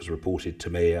did. It was reported to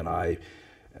me, and I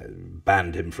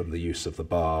banned him from the use of the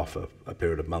bar for a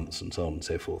period of months and so on and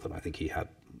so forth, and I think he had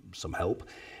some help.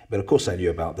 But of course I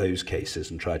knew about those cases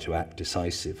and tried to act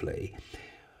decisively.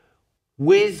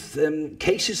 With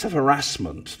cases of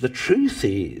harassment, the truth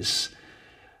is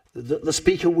that the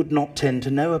Speaker would not tend to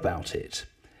know about it.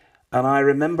 And I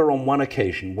remember on one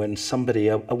occasion when somebody,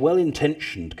 a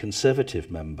well-intentioned Conservative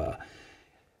member,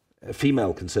 a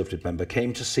female Conservative member,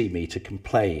 came to see me to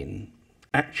complain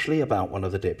actually about one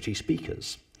of the Deputy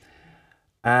Speakers.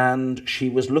 And she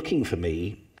was looking for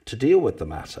me to deal with the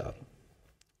matter.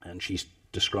 And she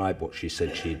described what she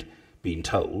said she'd been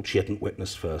told. She hadn't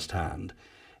witnessed firsthand.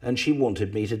 And she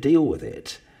wanted me to deal with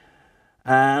it.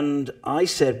 And I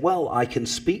said, well, I can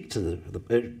speak to the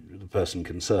person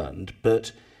concerned,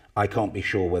 but I can't be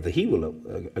sure whether he will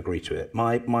agree to it.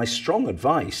 My strong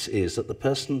advice is that the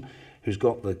person who's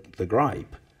got the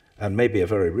gripe, and maybe a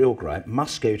very real gripe,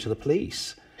 must go to the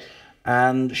police.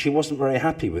 And she wasn't very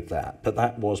happy with that, but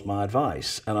that was my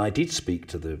advice. And I did speak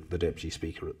to the Deputy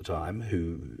Speaker at the time,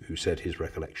 who said his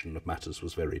recollection of matters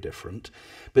was very different.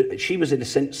 But she was in a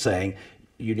sense saying,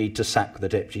 you need to sack the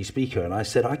Deputy Speaker. And I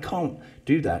said, I can't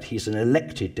do that. He's an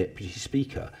elected Deputy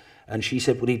Speaker. And she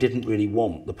said, well,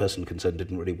 the person concerned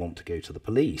didn't really want to go to the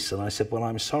police. And I said, well,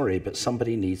 I'm sorry, but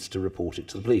somebody needs to report it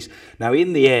to the police. Now,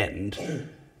 in the end,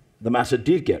 the matter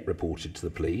did get reported to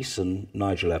the police, and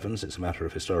Nigel Evans, it's a matter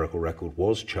of historical record,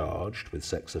 was charged with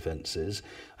sex offences,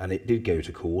 and it did go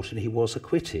to court, and he was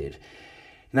acquitted.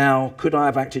 Now, could I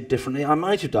have acted differently? I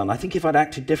might have done. I think if I'd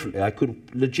acted differently, I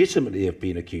could legitimately have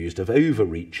been accused of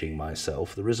overreaching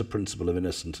myself. There is a principle of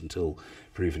innocent until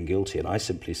proven guilty, and I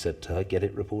simply said to her, get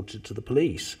it reported to the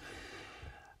police.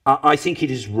 I think it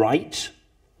is right.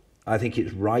 I think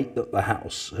it's right that the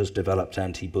House has developed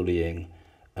anti-bullying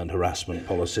and harassment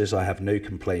policies. I have no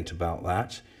complaint about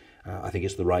that. I think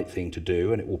it's the right thing to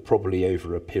do, and it will probably,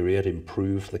 over a period,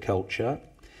 improve the culture.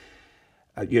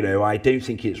 I don't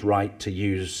think it's right to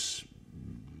use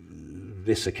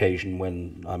this occasion,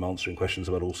 when I'm answering questions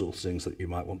about all sorts of things that you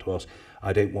might want to ask,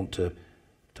 I don't want to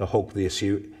hog the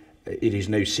issue. It is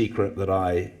no secret that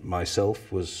I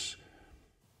myself was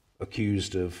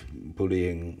accused of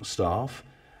bullying staff,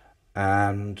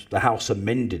 and the House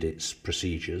amended its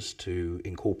procedures to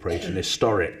incorporate an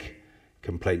historic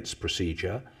complaints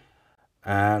procedure,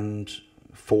 and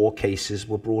 4 cases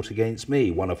were brought against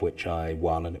me, one of which I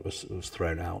won and it was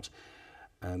thrown out,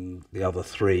 and the other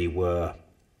 3 were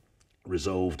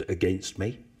resolved against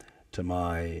me, to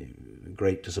my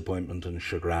great disappointment and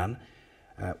chagrin.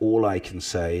 All I can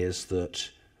say is that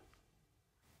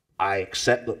I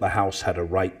accept that the House had a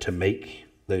right to make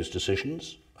those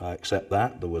decisions. I accept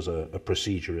that. There was a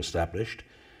procedure established.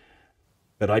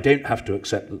 But I don't have to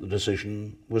accept that the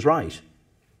decision was right.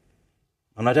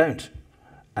 And I don't.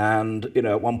 And,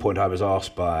 at one point I was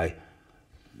asked by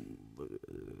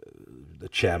the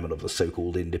chairman of the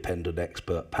so-called independent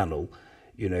expert panel,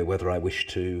 whether I wished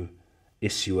to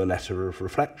issue a letter of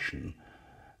reflection.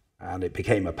 And it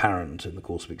became apparent in the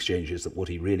course of exchanges that what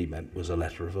he really meant was a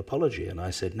letter of apology. And I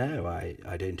said, no,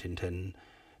 I don't intend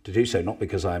to do so, not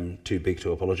because I'm too big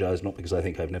to apologise, not because I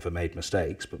think I've never made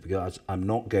mistakes, but because I'm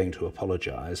not going to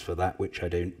apologise for that which I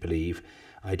don't believe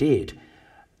I did.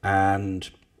 And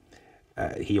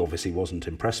he obviously wasn't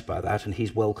impressed by that, and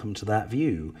he's welcome to that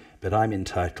view, but I'm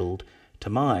entitled to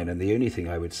mine. And the only thing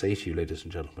I would say to you, ladies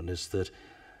and gentlemen, is that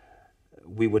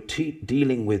we were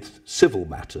dealing with civil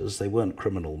matters. They weren't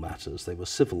criminal matters, they were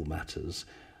civil matters.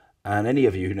 And any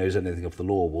of you who knows anything of the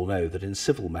law will know that in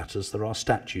civil matters there are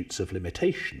statutes of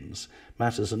limitations.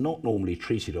 Matters are not normally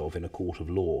treated of in a court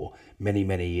of law many,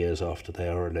 many years after they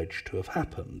are alleged to have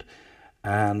happened.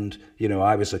 And,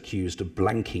 I was accused of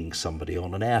blanking somebody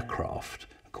on an aircraft,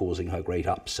 causing her great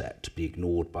upset to be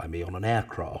ignored by me on an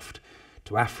aircraft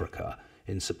to Africa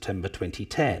in September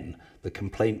 2010. The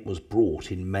complaint was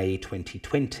brought in May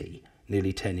 2020,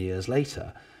 nearly 10 years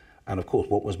later. And of course,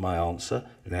 what was my answer?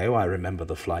 No, I remember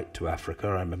the flight to Africa,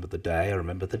 I remember the day, I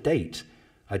remember the date.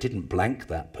 I didn't blank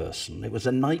that person. It was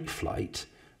a night flight,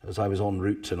 as I was en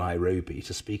route to Nairobi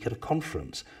to speak at a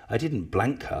conference. I didn't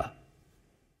blank her.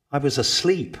 I was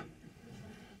asleep.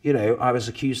 I was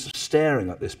accused of staring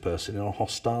at this person in a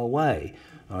hostile way.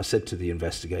 And I said to the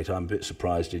investigator, I'm a bit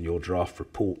surprised in your draft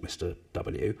report, Mr.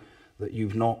 W, that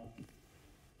you've not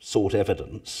sought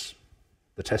evidence,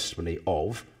 the testimony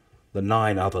of the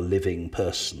 9 other living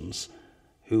persons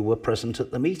who were present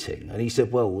at the meeting. And he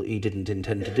said, well, he didn't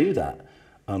intend to do that.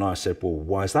 And I said, well,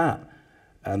 why is that?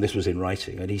 And this was in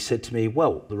writing. And he said to me,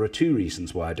 well, there are 2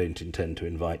 reasons why I don't intend to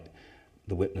invite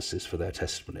the witnesses for their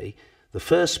testimony. The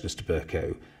first, Mr.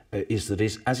 Bercow, is that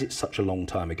as it's such a long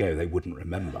time ago, they wouldn't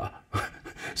remember.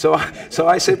 So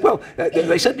I said, well,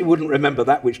 they certainly wouldn't remember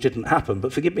that which didn't happen,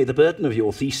 but forgive me, the burden of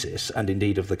your thesis, and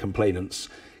indeed of the complainant's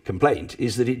complaint,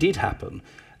 is that it did happen.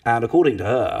 And according to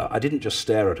her, I didn't just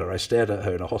stare at her, I stared at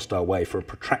her in a hostile way for a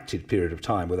protracted period of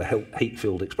time with a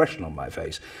hate-filled expression on my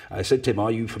face. I said to him,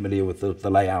 are you familiar with the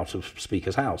layout of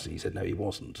Speaker's House? And he said, no, he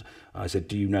wasn't. I said,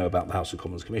 do you know about the House of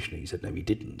Commons Commission? He said, no, he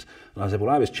didn't. And I said,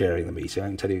 well, I was chairing the meeting. I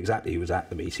can tell you exactly who was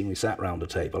at the meeting. We sat round a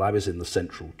table. I was in the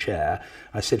central chair.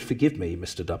 I said, forgive me,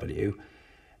 Mr. W.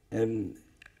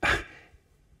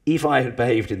 If I had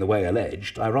behaved in the way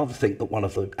alleged, I rather think that one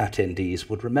of the attendees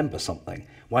would remember something.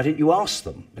 Why didn't you ask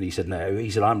them? And he said, no.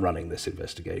 He said, I'm running this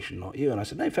investigation, not you. And I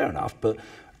said, no, fair enough, but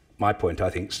my point,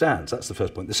 I think, stands. That's the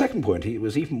first point. The second point, he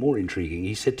was even more intriguing.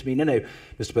 He said to me, no,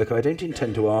 Mr. Bercow, I don't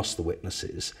intend to ask the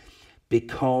witnesses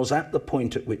because at the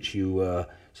point at which you were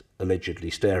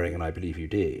allegedly staring, and I believe you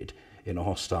did, in a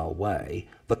hostile way,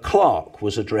 the clerk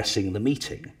was addressing the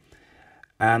meeting.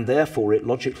 And therefore, it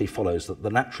logically follows that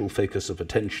the natural focus of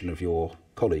attention of your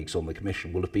colleagues on the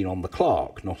Commission will have been on the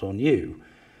clerk, not on you.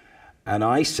 And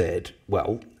I said,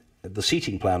 well, the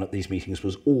seating plan at these meetings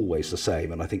was always the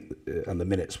same, and I think, and the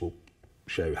minutes will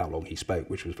show how long he spoke,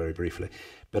 which was very briefly.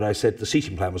 But I said the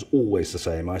seating plan was always the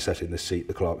same. I sat in this seat,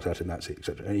 the clerk sat in that seat,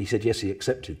 etc. And he said, yes, he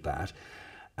accepted that.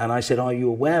 And I said, are you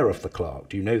aware of the clerk?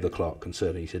 Do you know the clerk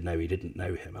concerned? He said, no, he didn't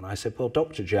know him. And I said, well,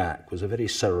 Dr. Jack was a very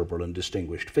cerebral and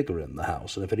distinguished figure in the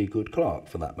House, and a very good clerk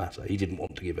for that matter. He didn't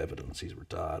want to give evidence. He's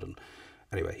retired. And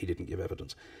anyway, he didn't give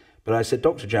evidence. But I said,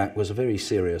 Dr. Jack was a very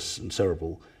serious and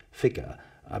cerebral figure.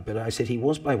 But I said he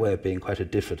was, by way of being quite a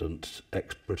diffident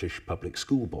ex-British public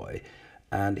school boy,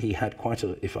 and he had quite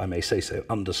a, if I may say so,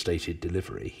 understated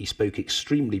delivery. He spoke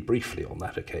extremely briefly on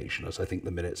that occasion, as I think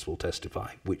the minutes will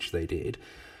testify, which they did.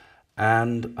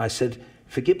 And I said,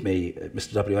 forgive me,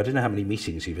 Mr. W, I don't know how many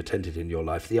meetings you've attended in your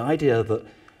life. The idea that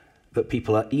that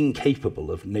people are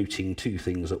incapable of noting two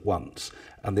things at once,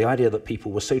 and the idea that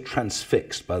people were so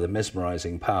transfixed by the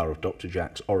mesmerising power of Dr.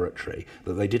 Jack's oratory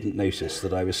that they didn't notice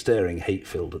that I was staring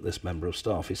hate-filled at this member of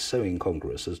staff is so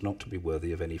incongruous as not to be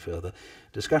worthy of any further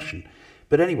discussion.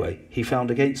 But anyway, he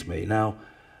found against me. Now,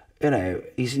 you know,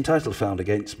 he's entitled to found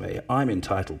against me. I'm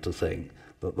entitled to think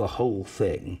that the whole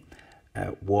thing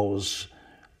was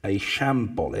a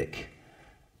shambolic,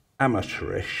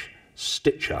 amateurish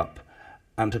stitch-up,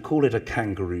 and to call it a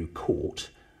kangaroo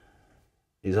court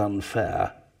is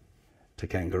unfair to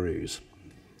kangaroos.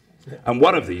 And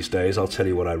one of these days, I'll tell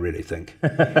you what I really think.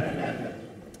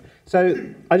 So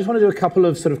I just want to do a couple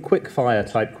of sort of quick-fire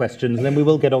type questions, and then we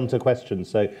will get on to questions.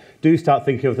 So do start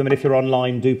thinking of them, and if you're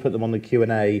online, do put them on the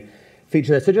Q&A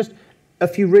feature there. So just a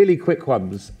few really quick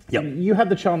ones. Yep. You had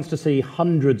the chance to see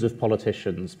hundreds of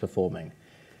politicians performing.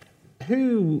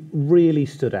 Who really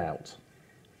stood out?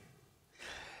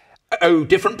 Oh,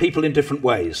 different people in different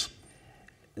ways.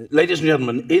 Ladies and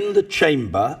gentlemen, in the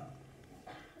chamber,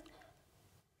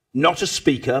 not a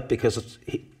speaker, because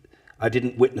I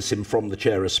didn't witness him from the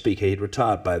chair as speaker, he'd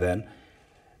retired by then.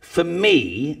 For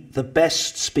me, the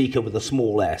best speaker with a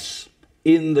small s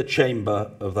in the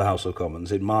chamber of the House of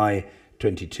Commons in my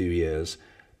 22 years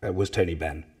was Tony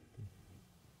Benn.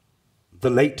 The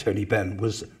late Tony Benn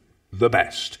was the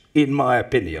best, in my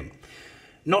opinion.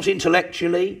 Not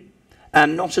intellectually,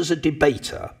 and not as a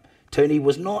debater. Tony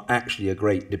was not actually a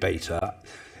great debater.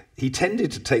 He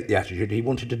tended to take the attitude he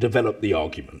wanted to develop the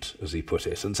argument, as he put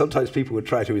it. And sometimes people would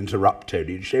try to interrupt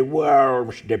Tony and say, well,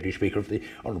 Mr. Deputy Speaker, if the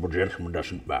honourable gentleman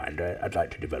doesn't mind, I'd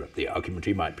like to develop the argument.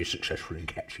 He might be successful in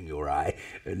catching your eye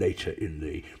later in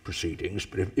the proceedings,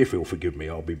 but if you'll forgive me,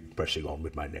 I'll be pressing on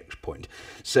with my next point.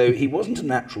 So he wasn't a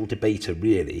natural debater,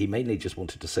 really. He mainly just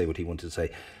wanted to say what he wanted to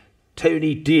say.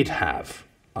 Tony did have,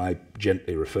 I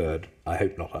gently referred, I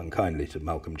hope not unkindly, to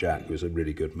Malcolm Jack, who was a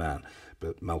really good man,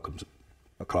 but Malcolm's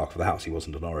a clerk of the House, he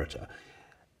wasn't an orator.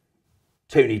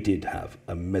 Tony did have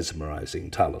a mesmerising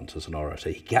talent as an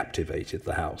orator. He captivated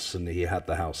the House, and he had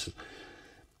the House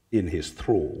in his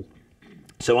thrall.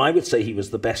 So I would say he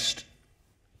was the best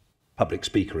public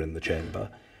speaker in the chamber.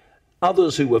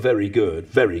 Others who were very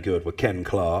good, were Ken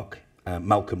Clarke,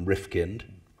 Malcolm Rifkind,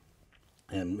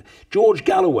 George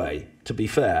Galloway, to be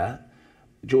fair.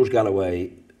 George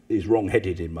Galloway is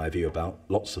wrong-headed in my view about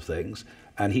lots of things,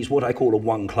 and he's what I call a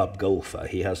one-club golfer.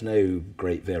 He has no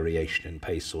great variation in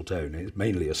pace or tone. It's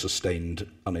mainly a sustained,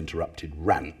 uninterrupted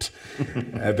rant,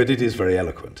 but it is very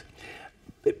eloquent.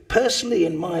 But personally,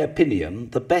 in my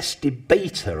opinion, the best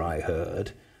debater I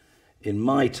heard in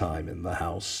my time in the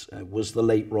House was the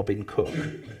late Robin Cook.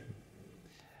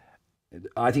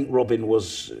 I think Robin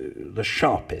was the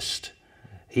sharpest.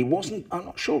 He wasn't, I'm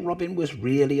not sure Robin was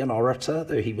really an orator,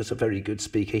 though he was a very good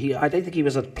speaker. I don't think he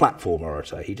was a platform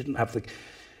orator. He didn't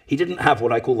have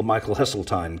what I call the Michael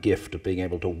Heseltine gift of being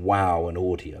able to wow an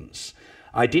audience.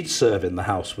 I did serve in the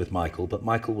House with Michael, but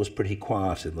Michael was pretty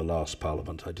quiet in the last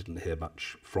Parliament. I didn't hear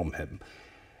much from him.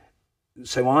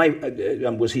 So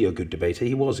was he a good debater?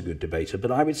 He was a good debater, but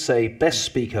I would say best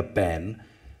speaker Ben,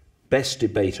 best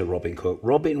debater Robin Cook.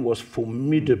 Robin was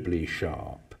formidably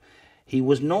sharp. He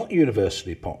was not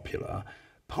universally popular,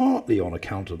 partly on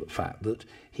account of the fact that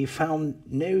he found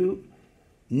no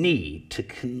need to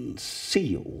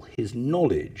conceal his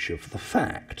knowledge of the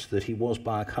fact that he was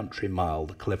by a country mile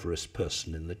the cleverest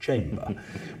person in the chamber,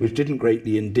 which didn't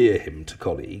greatly endear him to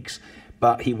colleagues,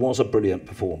 but he was a brilliant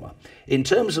performer. In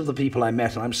terms of the people I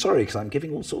met, and I'm sorry because I'm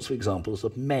giving all sorts of examples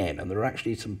of men, and there are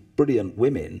actually some brilliant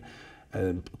women.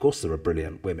 Of course, there are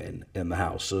brilliant women in the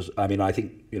House. I mean, I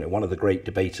think, you know, one of the great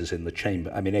debaters in the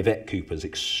chamber, I mean, Yvette Cooper's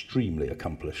extremely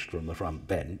accomplished from the front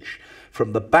bench.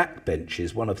 From the back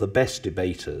benches, one of the best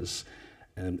debaters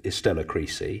is Stella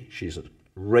Creasy. She's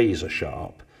razor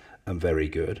sharp and very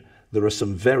good. There are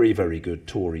some very, very good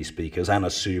Tory speakers. Anna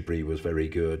Soubry was very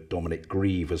good. Dominic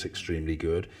Grieve was extremely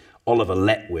good. Oliver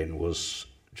Letwin was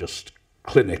just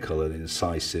clinical and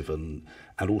incisive and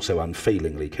also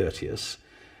unfailingly courteous.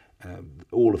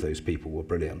 All of those people were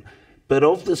brilliant. But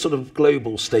of the sort of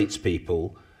global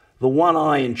statespeople, the one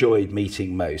I enjoyed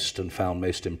meeting most and found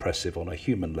most impressive on a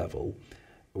human level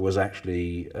was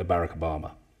actually Barack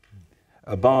Obama.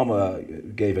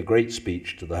 Obama gave a great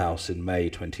speech to the House in May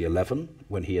 2011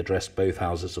 when he addressed both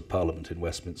Houses of Parliament in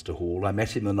Westminster Hall. I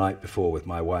met him the night before with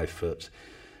my wife at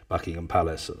Buckingham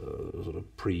Palace, a sort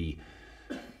of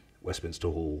pre-Westminster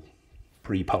Hall,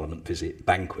 pre-Parliament visit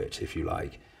banquet, if you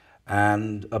like.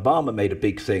 And Obama made a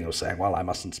big thing of saying, well,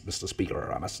 Mr.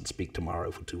 Speaker, I mustn't speak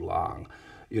tomorrow for too long.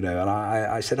 You know, and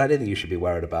I said, I don't think you should be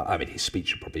worried about, I mean, his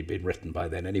speech had probably been written by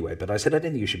then anyway, but I said, I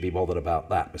don't think you should be bothered about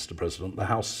that, Mr. President. The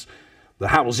House the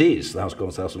Houses, the House of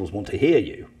Commons, the House of Lords want to hear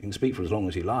you. You can speak for as long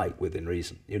as you like, within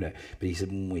reason, you know. But he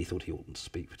said, we thought he oughtn't to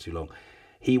speak for too long.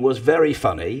 He was very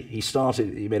funny. He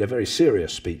made a very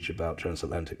serious speech about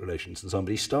transatlantic relations and so on,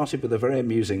 but he started with a very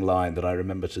amusing line that I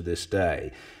remember to this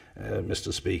day.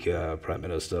 Mr. Speaker, Prime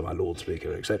Minister, my Lord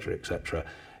Speaker, etc., etc.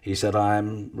 He said, I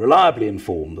am reliably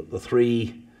informed that the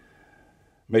 3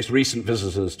 most recent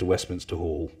visitors to Westminster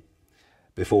Hall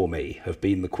before me have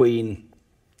been the Queen,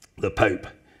 the Pope,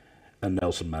 and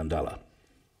Nelson Mandela,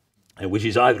 which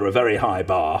is either a very high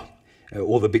bar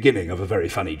or the beginning of a very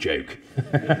funny joke,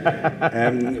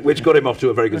 which got him off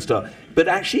to a very good start. But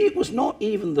actually, it was not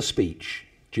even the speech,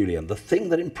 Julian. The thing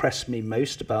that impressed me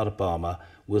most about Obama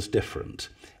was different.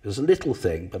 It was a little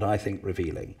thing, but I think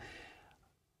revealing.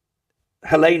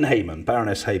 Helene Hayman,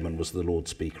 Baroness Hayman, was the Lord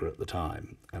Speaker at the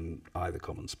time, and I the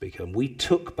Common Speaker, and we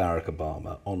took Barack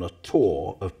Obama on a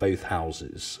tour of both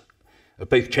houses, of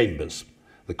both chambers,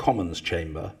 the Commons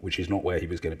chamber, which is not where he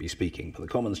was going to be speaking, but the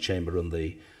Commons chamber and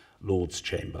the Lord's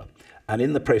chamber. And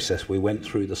in the process, we went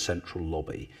through the central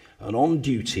lobby, and on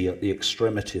duty at the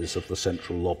extremities of the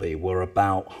central lobby were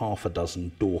about half a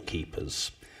dozen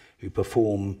doorkeepers who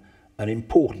perform an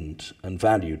important and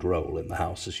valued role in the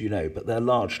House, as you know, but they're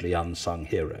largely unsung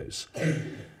heroes.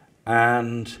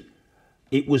 And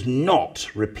it was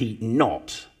not, repeat,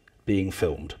 not being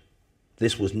filmed.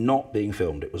 This was not being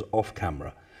filmed. It was off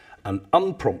camera. And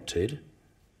unprompted,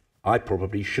 I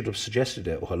probably should have suggested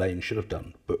it, or Helene should have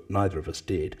done, but neither of us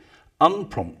did.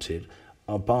 Unprompted,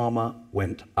 Obama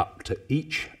went up to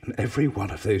each and every one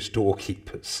of those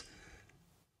doorkeepers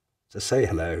to say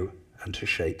hello and to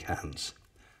shake hands.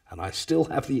 And I still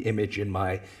have the image in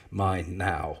my mind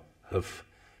now of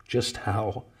just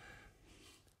how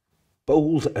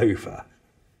bowled over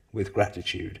with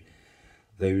gratitude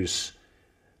those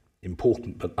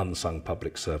important but unsung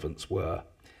public servants were.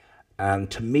 And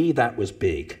to me that was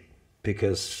big,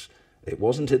 because it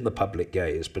wasn't in the public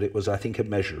gaze, but it was, I think, a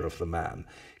measure of the man.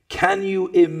 Can you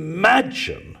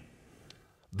imagine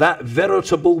that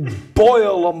veritable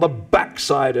boil on the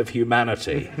backside of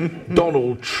humanity,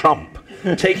 Donald Trump,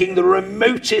 taking the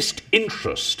remotest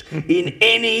interest in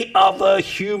any other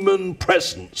human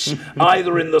presence,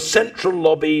 either in the central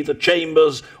lobby, the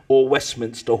chambers, or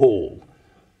Westminster Hall,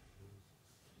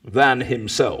 than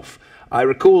himself? I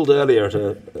recalled earlier at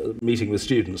a meeting with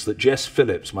students that Jess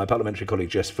Phillips, my parliamentary colleague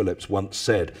Jess Phillips, once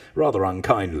said, rather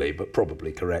unkindly, but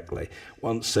probably correctly,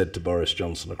 once said to Boris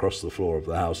Johnson across the floor of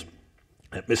the House,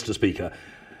 Mr. Speaker,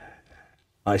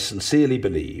 I sincerely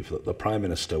believe that the Prime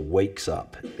Minister wakes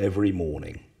up every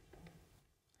morning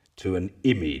to an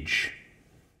image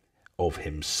of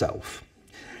himself.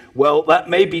 Well, that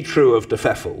may be true of De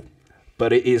Pfeffel,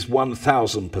 but it is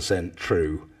 1000%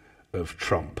 true of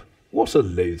Trump. What a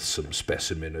loathsome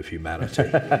specimen of humanity.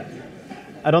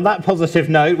 And on that positive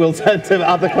note, we'll turn to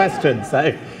other questions.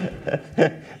 So,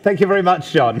 thank you very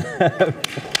much, John. Is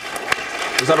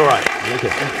that all right? Okay.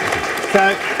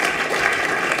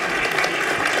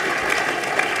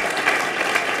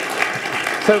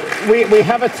 So we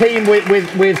have a team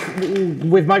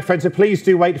with microphones, so please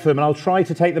do wait for them, and I'll try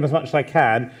to take them as much as I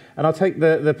can. And I'll take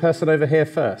the person over here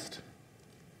first.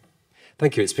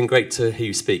 Thank you. It's been great to hear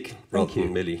you speak, rather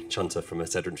than merely chunter from a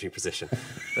sedentary position.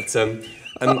 But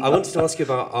I wanted to ask you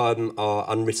about our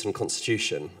unwritten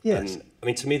constitution. Yes. I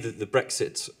mean, to me, the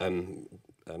Brexit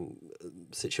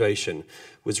situation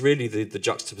was really the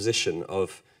juxtaposition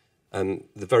of the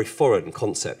very foreign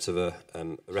concept of a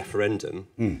referendum,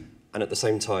 and at the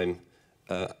same time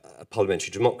a parliamentary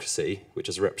democracy, which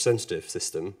is a representative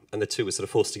system, and the two were sort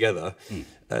of forced together.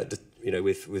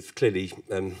 With clearly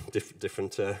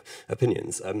different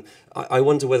opinions. I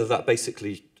wonder whether that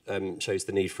basically shows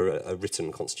the need for a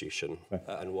written constitution,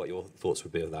 and what your thoughts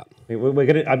would be of that. I'm going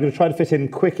to try to fit in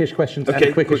quickish questions and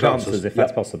quickish answers, if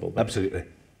that's possible. Absolutely.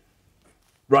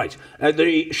 Right.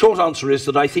 The short answer is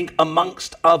that I think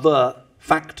amongst other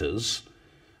factors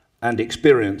and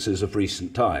experiences of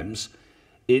recent times,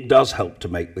 it does help to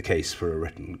make the case for a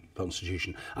written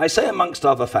constitution. I say amongst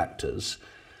other factors.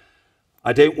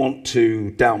 I don't want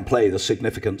to downplay the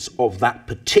significance of that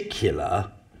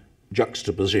particular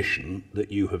juxtaposition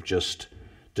that you have just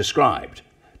described,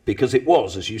 because it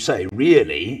was, as you say,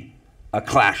 really a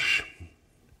clash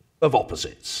of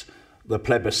opposites. The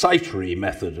plebiscitary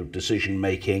method of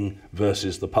decision-making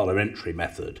versus the parliamentary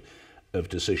method of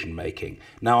decision-making.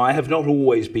 Now, I have not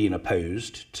always been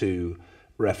opposed to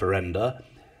referenda,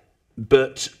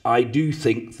 but I do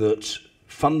think that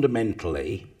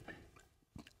fundamentally,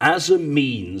 as a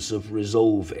means of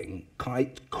resolving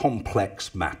quite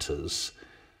complex matters,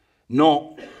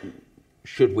 not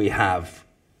should we have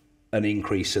an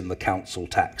increase in the council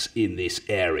tax in this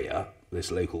area,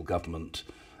 this local government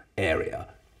area,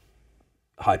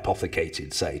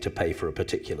 hypothecated, say, to pay for a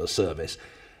particular service,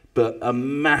 but a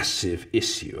massive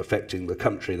issue affecting the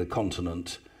country, the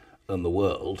continent, and the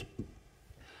world.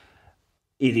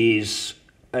 It is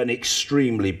an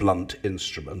extremely blunt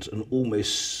instrument and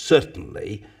almost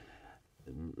certainly,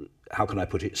 how can I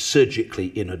put it, surgically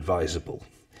inadvisable.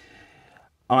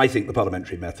 I think the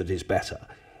parliamentary method is better.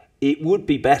 It would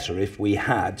be better if we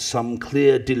had some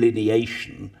clear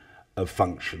delineation of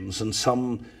functions and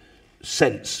some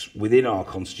sense within our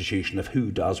constitution of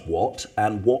who does what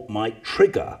and what might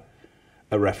trigger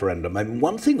a referendum. I mean,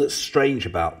 one thing that's strange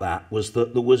about that was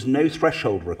that there was no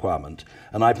threshold requirement,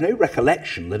 and I've no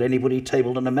recollection that anybody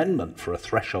tabled an amendment for a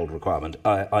threshold requirement,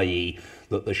 i.e.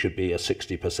 that there should be a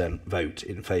 60% vote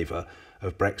in favour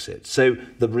of Brexit. So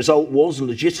the result was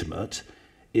legitimate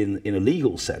in a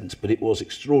legal sense, but it was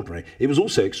extraordinary. It was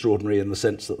also extraordinary in the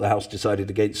sense that the House decided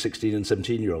against 16 and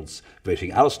 17-year-olds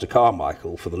voting. Alistair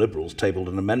Carmichael, for the Liberals, tabled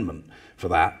an amendment for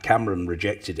that. Cameron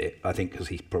rejected it, I think, because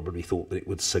he probably thought that it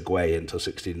would segue into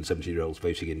 16 and 17-year-olds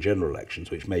voting in general elections,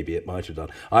 which maybe it might have done.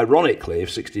 Ironically, if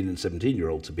 16 and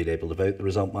 17-year-olds had been able to vote, the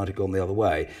result might have gone the other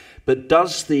way. But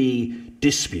does the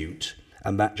dispute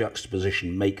and that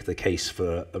juxtaposition make the case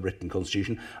for a written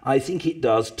constitution? I think it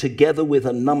does, together with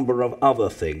a number of other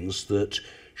things that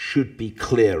should be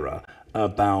clearer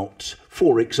about,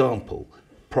 for example,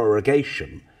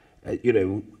 prorogation.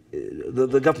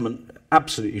 The government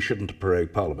absolutely shouldn't have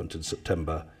prorogued Parliament in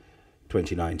September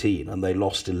 2019, and they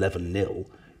lost 11-0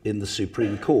 in the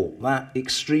Supreme Court. That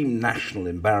extreme national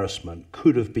embarrassment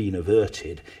could have been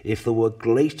averted if there were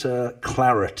greater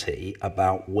clarity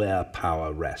about where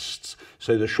power rests.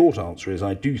 So the short answer is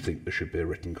I do think there should be a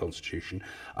written constitution.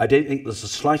 I don't think there's the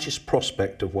slightest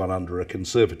prospect of one under a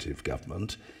Conservative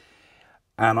government.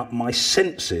 And my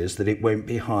sense is that it won't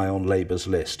be high on Labour's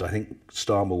list. I think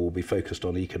Starmer will be focused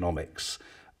on economics,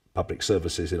 public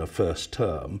services in a first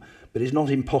term, but it's not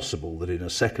impossible that in a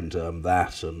second term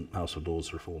that and House of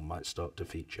Lords reform might start to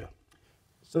feature.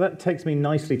 So that takes me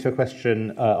nicely to a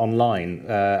question online,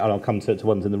 and I'll come to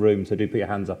ones in the room, so do put your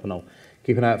hands up and I'll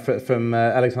keep an eye out from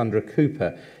Alexandra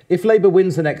Cooper. If Labour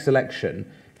wins the next election,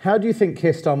 how do you think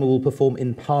Keir Starmer will perform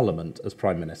in Parliament as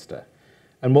Prime Minister?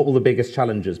 And what will the biggest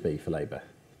challenges be for Labour?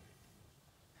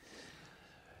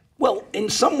 Well, in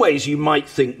some ways you might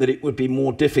think that it would be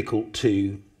more difficult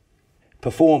to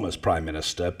perform as Prime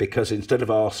Minister because instead of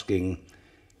asking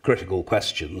critical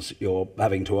questions, you're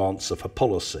having to answer for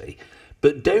policy.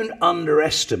 But don't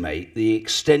underestimate the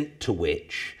extent to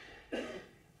which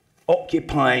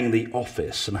occupying the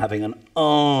office and having an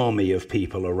army of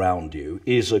people around you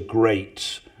is a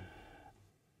great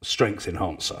strength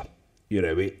enhancer.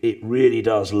 It really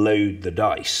does load the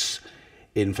dice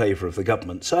in favour of the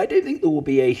government. So I don't think there will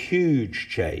be a huge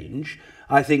change.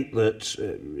 I think that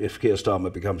if Keir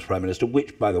Starmer becomes Prime Minister,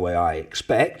 which, by the way, I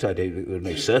expect, I don't think there are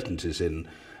no certainties in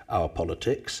our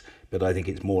politics, but I think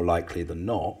it's more likely than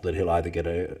not that he'll either get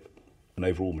an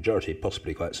overall majority,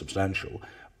 possibly quite substantial,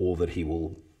 or that he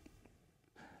will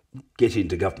get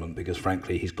into government because,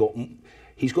 frankly, he's got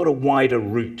a wider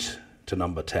route to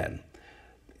number 10.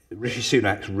 Rishi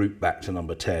Sunak's route back to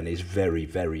number 10 is very,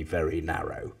 very, very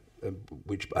narrow,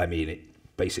 which, I mean, it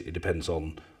basically depends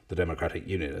on the Democratic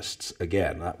Unionists.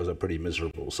 Again, that was a pretty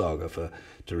miserable saga for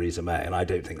Theresa May, and I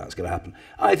don't think that's going to happen.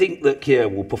 I think that Keir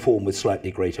will perform with slightly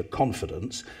greater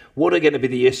confidence. What are going to be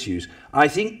the issues? I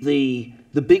think the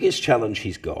biggest challenge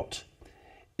he's got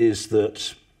is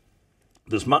that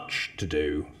there's much to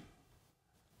do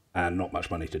and not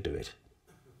much money to do it.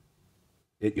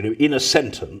 In a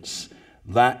sentence,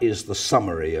 that is the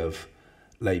summary of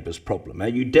Labour's problem. Now,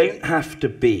 you don't have to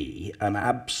be an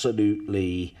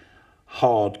absolutely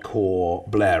hardcore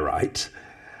Blairite.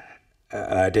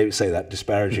 I don't say that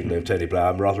disparagingly of Tony Blair.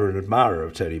 I'm rather an admirer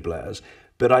of Tony Blair's.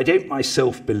 But I don't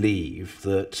myself believe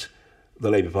that the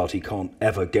Labour Party can't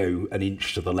ever go an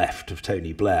inch to the left of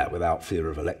Tony Blair without fear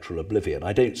of electoral oblivion.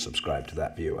 I don't subscribe to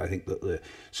that view. I think that the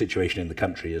situation in the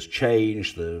country has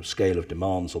changed, the scale of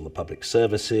demands on the public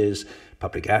services,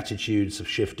 public attitudes have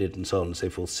shifted and so on and so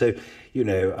forth. So,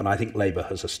 and I think Labour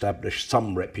has established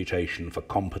some reputation for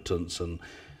competence and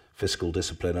fiscal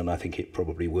discipline, and I think it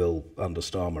probably will under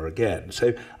Starmer again.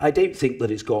 So I don't think that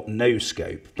it's got no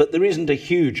scope, but there isn't a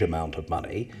huge amount of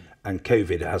money, and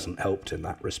COVID hasn't helped in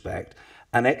that respect,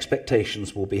 and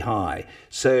expectations will be high.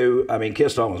 So, I mean, Keir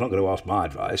Starmer's not going to ask my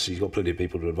advice. He's got plenty of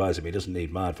people to advise him. He doesn't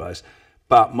need my advice.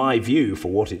 But my view, for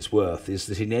what it's worth, is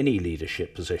that in any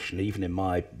leadership position, even in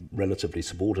my relatively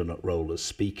subordinate role as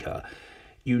Speaker,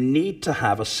 you need to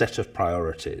have a set of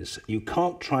priorities. You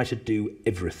can't try to do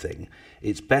everything.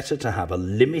 It's better to have a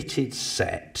limited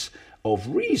set of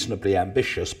reasonably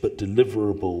ambitious but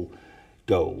deliverable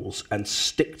goals and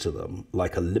stick to them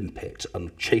like a limpet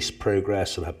and chase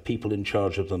progress and have people in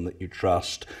charge of them that you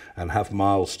trust and have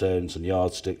milestones and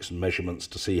yardsticks and measurements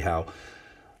to see how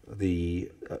the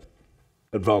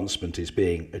advancement is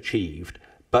being achieved.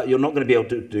 But you're not going to be able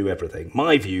to do everything.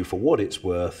 My view, for what it's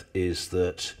worth, is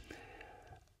that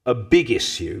a big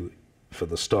issue for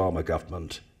the Starmer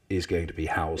government is going to be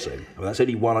housing. I mean, that's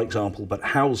only one example, but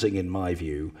housing, in my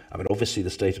view, I mean, obviously the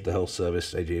state of the health service,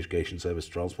 state of the education service,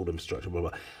 transport infrastructure, blah,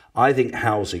 blah. I think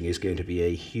housing is going to be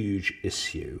a huge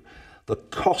issue. The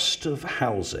cost of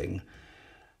housing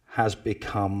has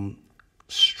become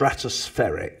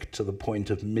stratospheric to the point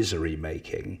of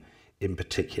misery-making, in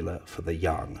particular for the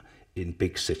young in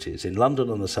big cities. In London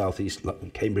and the southeast,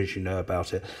 Cambridge, you know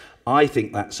about it. I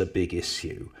think that's a big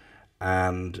issue.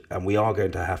 And we are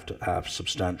going to have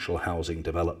substantial housing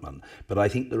development. But I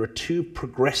think there are two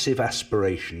progressive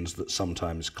aspirations that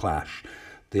sometimes clash.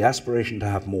 The aspiration to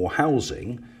have more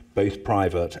housing, both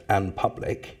private and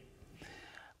public,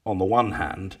 on the one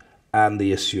hand, and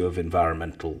the issue of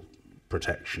environmental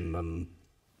protection and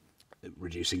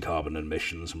reducing carbon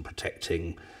emissions and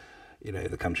protecting, you know,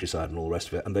 the countryside and all the rest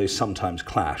of it, and those sometimes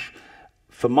clash.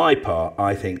 For my part,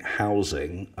 I think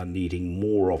housing and needing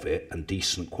more of it and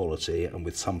decent quality and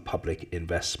with some public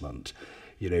investment,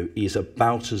 you know, is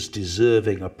about as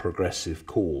deserving a progressive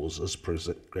cause as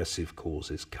progressive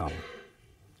causes come.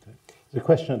 There's a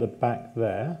question at the back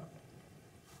there.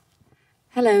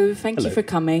 Hello, thank you for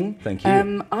coming. Thank you.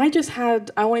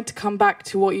 I wanted to come back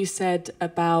to what you said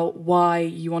about why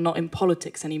you are not in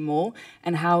politics anymore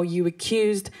and how you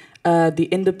accused the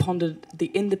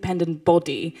independent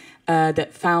body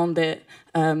that found that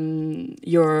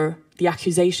the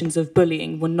accusations of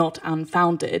bullying were not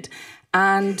unfounded.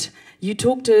 And you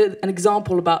talked an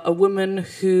example about a woman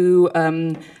who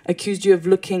accused you of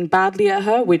looking badly at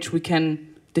her, which we can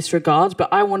disregard,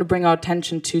 but I want to bring our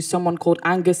attention to someone called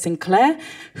Angus Sinclair,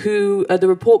 who the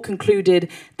report concluded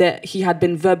that he had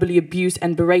been verbally abused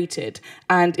and berated.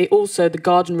 And it also, the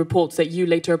Guardian reports that you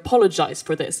later apologised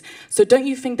for this. So don't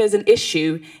you think there's an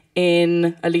issue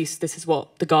in, at least this is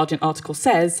what the Guardian article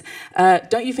says,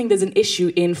 don't you think there's an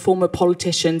issue in former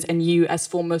politicians and you as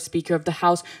former Speaker of the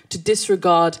House to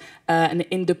disregard an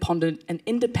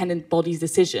independent body's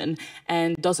decision?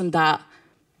 And doesn't that,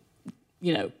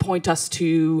 you know, point us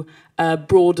to a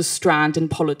broader strand in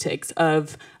politics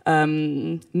of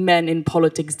men in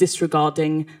politics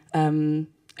disregarding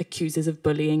accusers of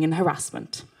bullying and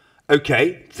harassment?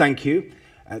 Okay, thank you.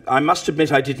 I must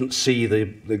admit I didn't see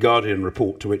the Guardian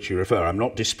report to which you refer. I'm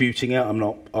not disputing it. I'm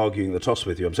not arguing the toss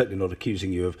with you. I'm certainly not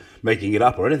accusing you of making it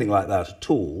up or anything like that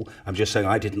at all. I'm just saying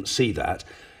I didn't see that.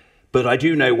 But I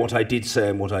do know what I did say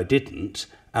and what I didn't.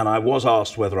 And I was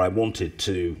asked whether I wanted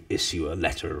to issue a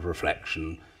letter of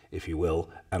reflection, if you will,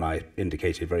 and I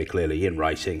indicated very clearly in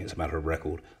writing, it's a matter of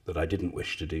record, that I didn't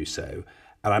wish to do so.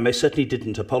 And I most certainly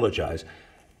didn't apologise.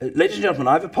 Ladies and gentlemen,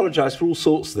 I've apologised for all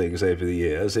sorts of things over the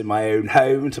years, in my own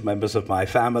home, to members of my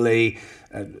family,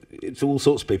 to all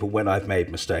sorts of people when I've made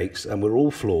mistakes, and we're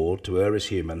all flawed, to err is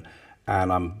human,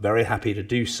 and I'm very happy to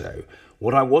do so.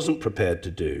 What I wasn't prepared to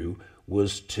do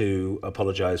was to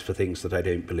apologise for things that I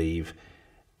don't believe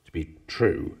to be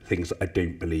true, things that I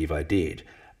don't believe I did.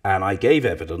 And I gave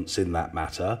evidence in that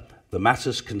matter. The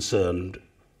matters concerned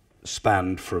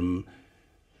spanned from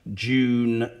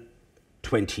June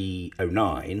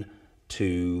 2009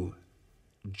 to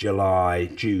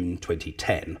June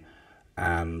 2010,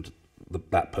 and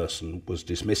that person was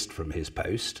dismissed from his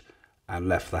post and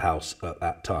left the House at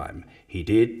that time. He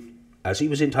did, as he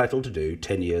was entitled to do,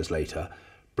 10 years later,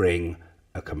 bring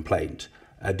a complaint.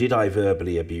 Did I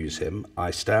verbally abuse him?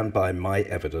 I stand by my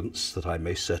evidence that I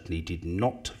most certainly did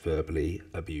not verbally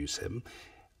abuse him.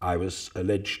 I was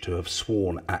alleged to have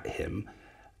sworn at him.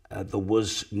 There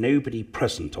was nobody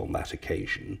present on that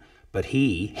occasion, but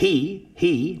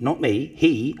he, not me,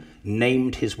 he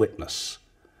named his witness.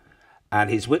 And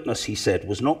his witness, he said,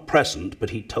 was not present, but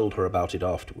he told her about it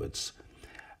afterwards.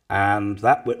 And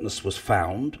that witness was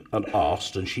found and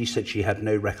asked, and she said she had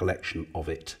no recollection of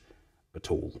it at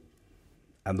all.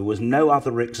 And there was no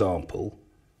other example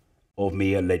of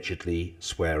me allegedly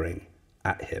swearing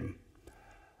at him.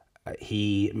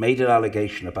 He made an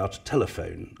allegation about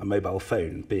a mobile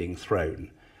phone being thrown.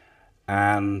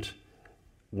 And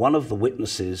one of the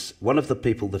witnesses, one of the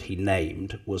people that he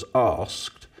named, was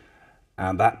asked,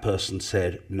 and that person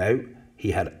said, no,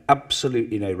 he had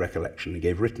absolutely no recollection. He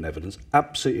gave written evidence,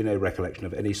 absolutely no recollection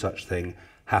of any such thing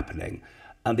happening.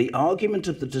 And the argument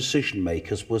of the decision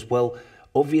makers was, well,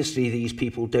 obviously these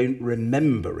people don't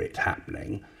remember it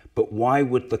happening, but why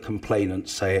would the complainant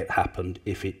say it happened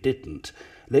if it didn't?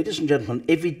 Ladies and gentlemen,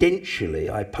 evidentially,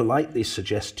 I politely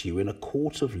suggest to you, in a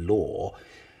court of law,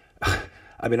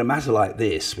 I mean, a matter like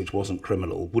this, which wasn't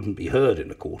criminal, wouldn't be heard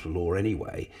in a court of law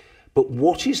anyway. But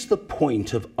what is the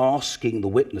point of asking the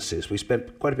witnesses? We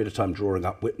spent quite a bit of time drawing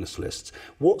up witness lists.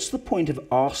 What's the point of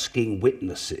asking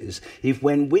witnesses if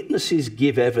when witnesses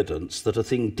give evidence that a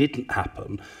thing didn't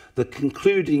happen, the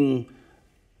concluding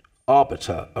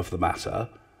arbiter of the matter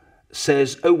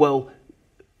says, oh, well,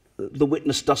 the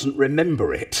witness doesn't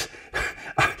remember it?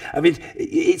 I mean,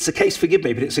 it's a case, forgive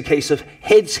me, but it's a case of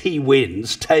heads he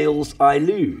wins, tails I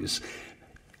lose.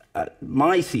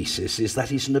 My thesis is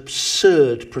that is an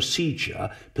absurd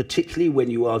procedure, particularly when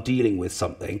you are dealing with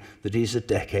something that is a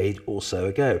decade or so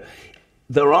ago.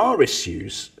 There are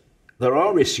issues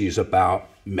about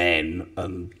men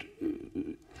and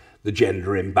the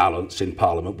gender imbalance in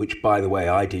Parliament, which, by the way,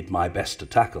 I did my best to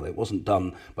tackle. It wasn't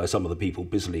done by some of the people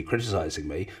busily criticising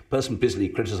me. The person busily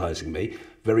criticising me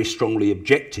very strongly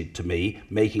objected to me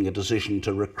making a decision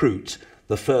to recruit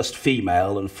the first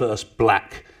female and first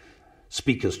black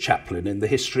Speaker's chaplain in the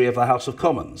history of the House of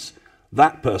Commons.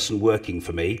 That person working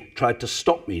for me tried to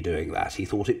stop me doing that. He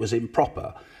thought it was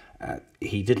improper.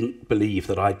 He didn't believe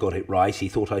that I'd got it right. He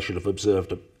thought I should have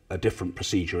observed a different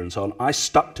procedure and so on. I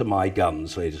stuck to my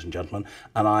guns, ladies and gentlemen,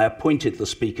 and I appointed the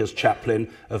Speaker's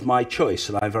chaplain of my choice,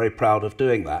 and I'm very proud of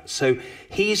doing that. So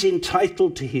he's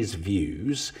entitled to his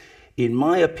views. In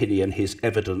my opinion, his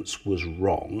evidence was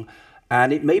wrong.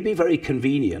 And it may be very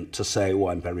convenient to say, oh,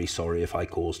 I'm very sorry if I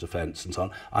caused offence and so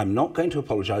on. I'm not going to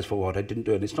apologise for what I didn't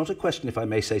do. And it's not a question, if I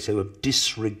may say so, of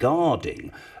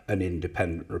disregarding an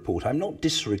independent report. I'm not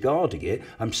disregarding it.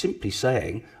 I'm simply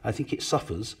saying I think it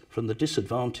suffers from the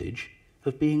disadvantage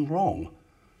of being wrong.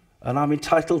 And I'm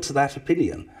entitled to that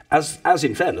opinion. As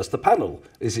in fairness, the panel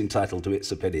is entitled to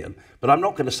its opinion. But I'm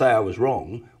not going to say I was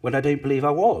wrong when I don't believe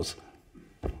I was.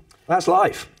 That's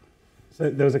life. So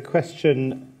there was a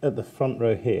question at the front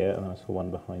row here, and I saw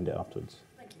one behind it afterwards.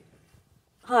 Thank you.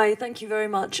 Hi, thank you very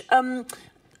much. I'm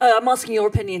asking your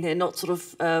opinion here, not sort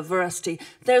of veracity.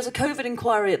 There's a COVID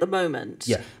inquiry at the moment.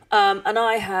 Yeah. And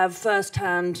I have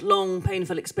first-hand, long,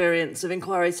 painful experience of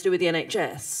inquiries to do with the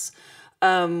NHS.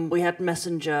 We had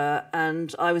Messenger,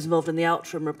 and I was involved in the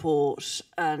Outram report.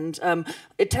 And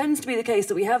it tends to be the case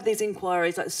that we have these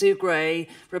inquiries like Sue Gray,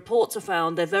 reports are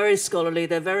found, they're very scholarly,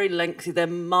 they're very lengthy, they're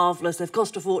marvellous, they've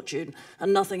cost a fortune,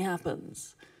 and nothing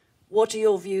happens. What are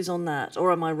your views on that,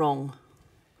 or am I wrong?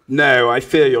 No, I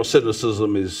fear your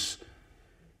cynicism is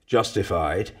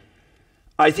justified.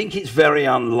 I think it's very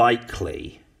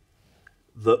unlikely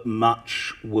that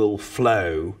much will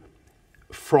flow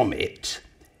from it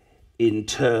in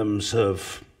terms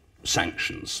of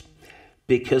sanctions,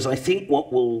 because I think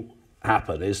what will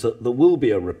happen is that there will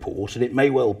be a report, and it may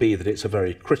well be that it's a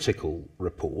very critical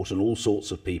report and all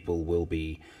sorts of people will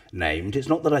be named. It's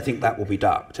not that I think that will be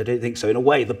ducked. I don't think so. In a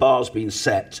way, the bar's been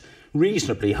set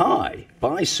reasonably high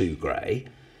by Sue Gray,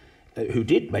 who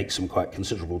did make some quite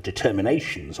considerable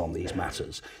determinations on these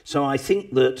matters. So I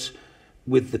think that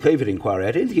with the COVID inquiry,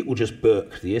 I don't think it will just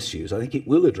burke the issues. I think it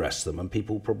will address them, and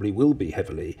people probably will be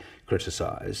heavily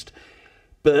criticised.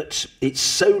 But it's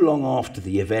so long after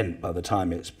the event, by the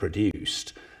time it's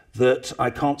produced, that I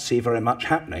can't see very much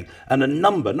happening. And a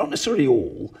number, not necessarily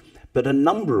all, but a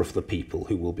number of the people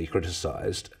who will be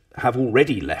criticised have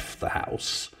already left the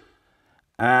House,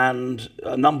 and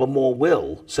a number more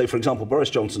will. So, for example, Boris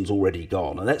Johnson's already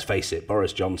gone. And let's face it,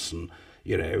 Boris Johnson,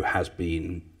 has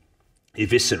been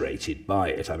eviscerated by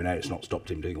it. I mean, it's not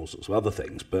stopped him doing all sorts of other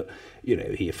things, but,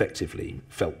 he effectively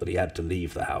felt that he had to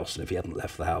leave the House, and if he hadn't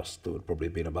left the House, there would probably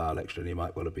have been a by-election, and he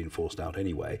might well have been forced out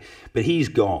anyway. But he's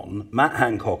gone. Matt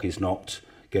Hancock is not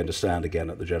going to stand again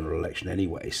at the general election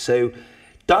anyway. So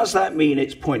does that mean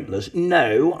it's pointless?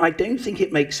 No, I don't think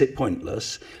it makes it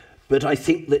pointless, but I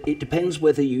think that it depends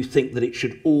whether you think that it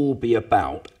should all be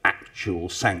about actual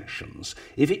sanctions.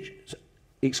 If it's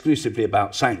exclusively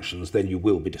about sanctions, then you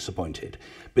will be disappointed.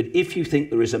 But if you think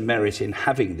there is a merit in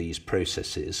having these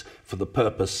processes for the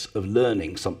purpose of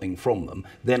learning something from them,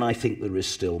 then I think there is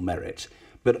still merit.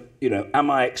 But,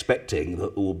 am I expecting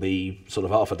that there will be sort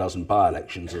of half a dozen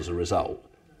by-elections as a result?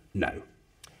 No.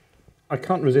 I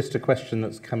can't resist a question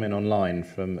that's come in online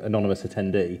from anonymous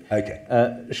attendee. Okay.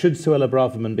 Should Suella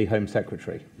Braverman be Home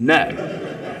Secretary? No.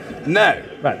 No.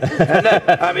 Right. No.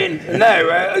 I mean,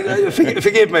 no.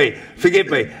 Forgive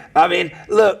me. I mean,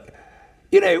 look,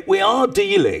 we are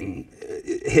dealing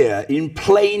here in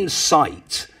plain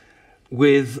sight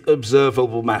with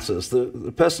observable matters.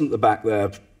 The person at the back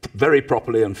there very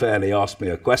properly and fairly asked me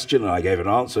a question, and I gave an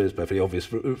answer. It's perfectly obvious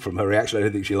from her reaction. I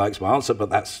don't think she likes my answer, but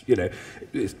that's, you know,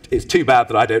 it's too bad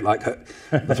that I don't like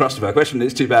the thrust of her question.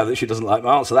 It's too bad that she doesn't like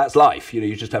my answer. That's life. You know,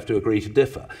 you just have to agree to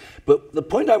differ. But the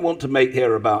point I want to make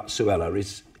here about Suella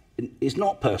is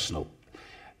not personal.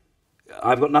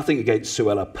 I've got nothing against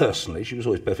Suella personally. She was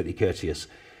always perfectly courteous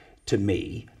to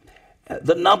me.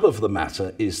 The nub of the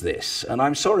matter is this, and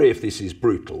I'm sorry if this is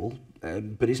brutal,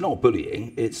 but it's not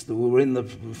bullying. We're in the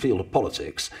field of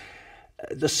politics.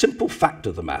 The simple fact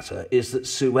of the matter is that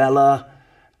Suella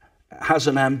has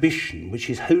an ambition which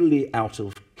is wholly out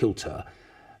of kilter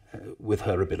with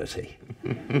her ability.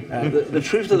 The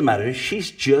truth of the matter is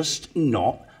she's just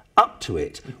not up to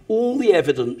it. All the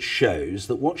evidence shows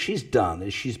that what she's done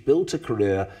is she's built a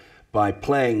career by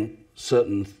playing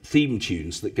certain theme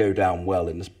tunes that go down well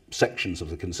in sections of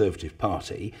the Conservative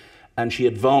Party, and she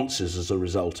advances as a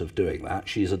result of doing that.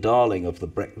 She's a darling of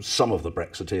some of the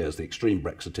Brexiteers, the extreme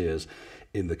Brexiteers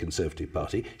in the Conservative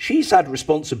Party. She's had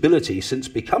responsibility since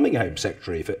becoming Home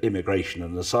Secretary for Immigration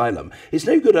and Asylum. It's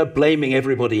no good her blaming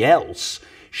everybody else.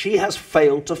 She has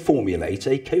failed to formulate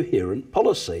a coherent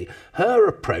policy. Her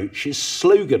approach is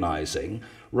sloganising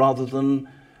rather than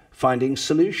finding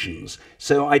solutions.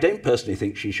 So I don't personally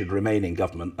think she should remain in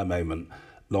government a moment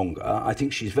longer. I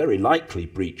think she's very likely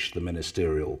breached the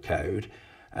ministerial code.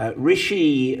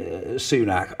 Rishi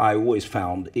Sunak, I always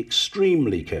found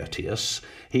extremely courteous.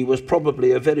 He was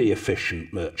probably a very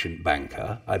efficient merchant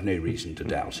banker. I've no reason to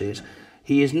doubt it.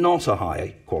 He is not a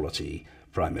high-quality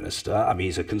Prime Minister. I mean,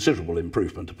 he's a considerable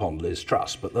improvement upon Liz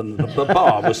Truss, but then the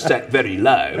bar was set very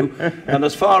low. And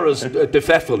as far as De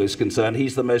Pfeffel is concerned,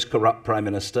 he's the most corrupt Prime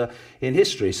Minister in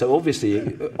history. So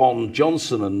obviously, on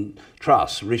Johnson and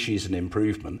Truss, Rishi's an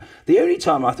improvement. The only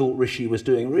time I thought Rishi was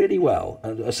doing really well,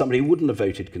 and as somebody who wouldn't have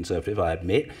voted Conservative, I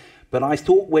admit, but I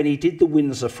thought when he did the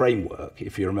Windsor Framework,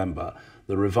 if you remember,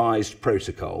 the revised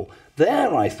protocol,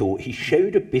 there I thought he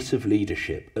showed a bit of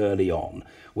leadership early on,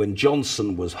 when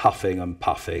Johnson was huffing and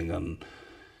puffing and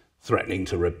threatening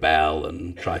to rebel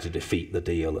and try to defeat the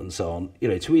deal and so on. You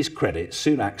know, to his credit,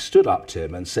 Sunak stood up to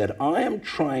him and said, I am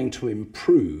trying to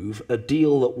improve a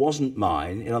deal that wasn't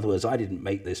mine. In other words, I didn't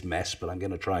make this mess, but I'm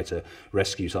going to try to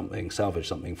rescue something, salvage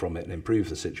something from it and improve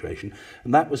the situation.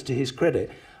 And that was to his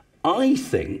credit. I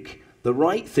think the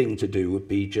right thing to do would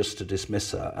be just to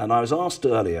dismiss her. And I was asked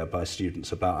earlier by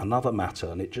students about another matter,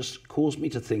 and it just caused me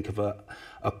to think of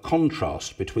a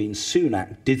contrast between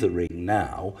Sunak dithering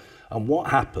now and what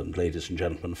happened, ladies and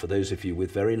gentlemen, for those of you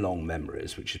with very long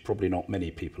memories, which is probably not many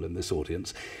people in this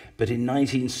audience, but in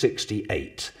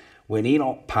 1968, when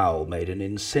Enoch Powell made an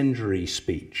incendiary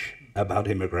speech about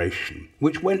immigration,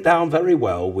 which went down very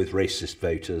well with racist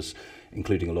voters,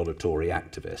 including a lot of Tory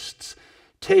activists.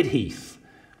 Ted Heath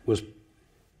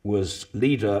was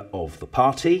leader of the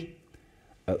party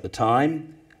at the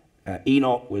time.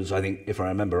 Enoch was, I think, if I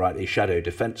remember rightly, Shadow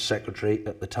Defence Secretary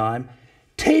at the time.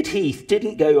 Ted Heath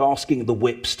didn't go asking the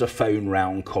whips to phone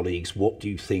round colleagues, what do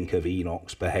you think of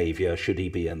Enoch's behaviour? Should he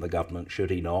be in the government? Should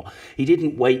he not? He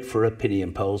didn't wait for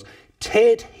opinion polls.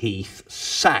 Ted Heath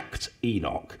sacked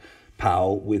Enoch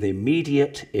Powell with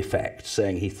immediate effect,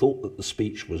 saying he thought that the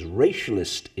speech was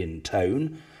racialist in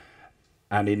tone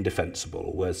and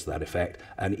indefensible, was that effect,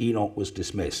 and Enoch was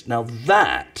dismissed. Now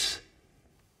that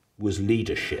was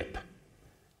leadership.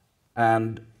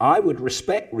 And I would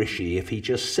respect Rishi if he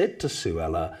just said to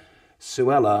Suella,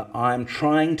 Suella, I'm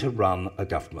trying to run a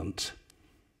government.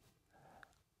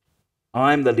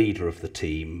 I'm the leader of the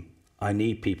team. I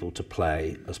need people to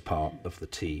play as part of the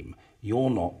team. You're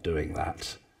not doing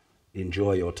that.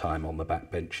 Enjoy your time on the back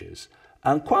benches.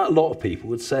 And quite a lot of people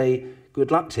would say,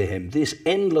 good luck to him. This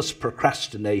endless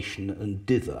procrastination and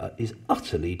dither is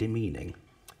utterly demeaning.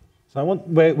 So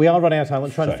we are running out of time. I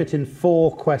want to try and fit in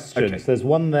 4 questions. Okay. There's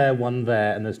one there,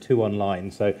 and there's 2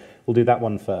 online. So we'll do that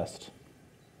one first.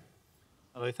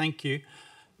 Hello, thank you.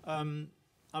 I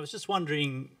was just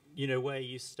wondering, where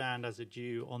you stand as a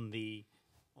Jew on the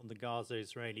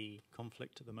Gaza-Israeli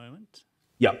conflict at the moment.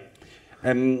 Yeah.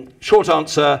 Short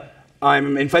answer,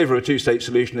 I'm in favour of a 2-state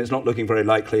solution. It's not looking very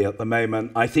likely at the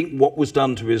moment. I think what was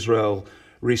done to Israel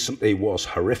recently was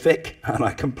horrific, and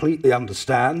I completely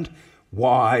understand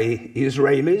why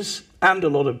Israelis and a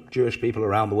lot of Jewish people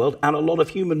around the world and a lot of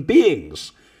human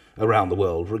beings around the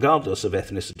world, regardless of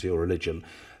ethnicity or religion,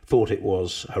 thought it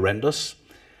was horrendous.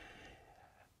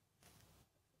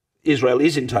 Israel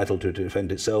is entitled to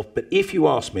defend itself, but if you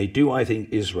ask me, do I think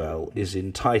Israel is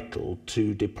entitled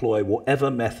to deploy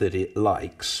whatever method it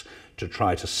likes to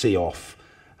try to see off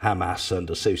Hamas and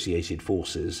associated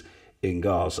forces in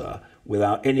Gaza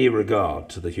without any regard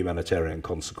to the humanitarian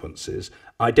consequences?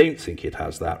 I don't think it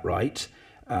has that right.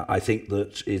 I think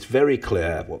that it's very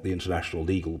clear what the international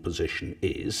legal position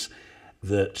is,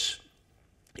 that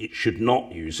it should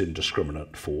not use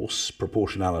indiscriminate force.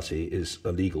 Proportionality is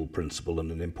a legal principle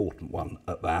and an important one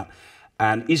at that.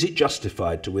 And is it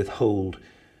justified to withhold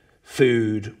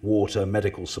food, water,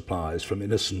 medical supplies from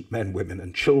innocent men, women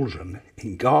and children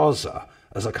in Gaza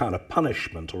as a kind of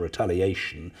punishment or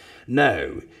retaliation?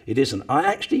 No, it isn't.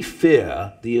 I actually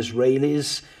fear the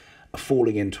Israelis are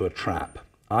falling into a trap.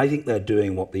 I think they're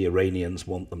doing what the Iranians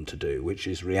want them to do, which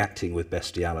is reacting with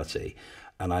bestiality.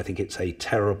 And I think it's a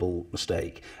terrible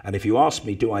mistake. And if you ask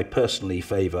me, do I personally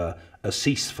favour a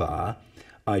ceasefire?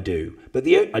 I do.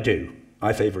 I do.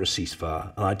 I favour a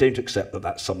ceasefire. And I don't accept that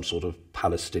that's some sort of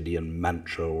Palestinian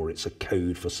mantra or it's a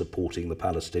code for supporting the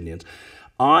Palestinians.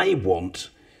 I want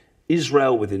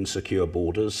Israel within secure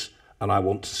borders, and I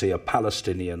want to see a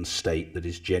Palestinian state that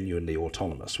is genuinely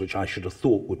autonomous, which I should have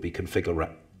thought would be configured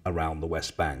around the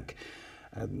West Bank.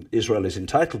 Israel is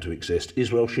entitled to exist.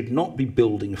 Israel should not be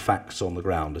building facts on the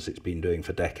ground, as it's been doing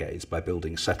for decades, by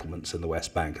building settlements in the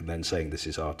West Bank and then saying this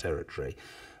is our territory.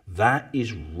 That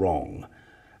is wrong.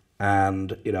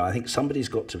 And, I think somebody's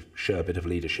got to show a bit of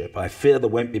leadership. I fear there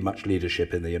won't be much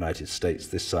leadership in the United States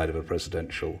this side of a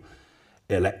presidential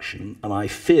election. And I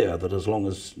fear that as long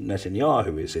as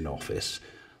Netanyahu is in office,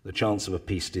 the chance of a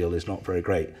peace deal is not very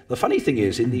great. The funny thing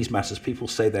is, in these matters, people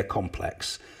say they're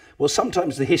complex. Well,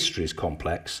 sometimes the history is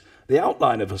complex. The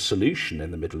outline of a solution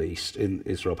in the Middle East, in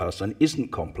Israel-Palestine,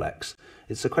 isn't complex.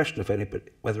 It's a question of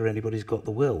whether anybody's got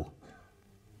the will.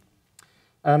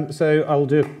 So I'll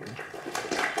do...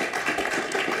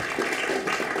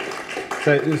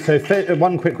 So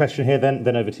one quick question here,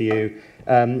 then over to you.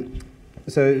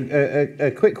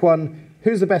 A quick one.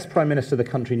 Who's the best Prime Minister the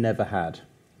country never had?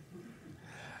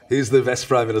 Who's the best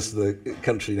Prime Minister the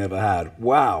country never had?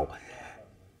 Wow.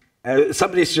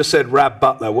 Somebody's just said Rab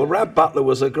Butler. Well, Rab Butler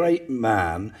was a great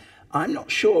man. I'm not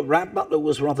sure. Rab Butler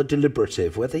was rather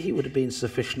deliberative. Whether he would have been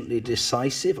sufficiently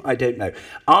decisive, I don't know.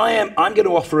 I'm going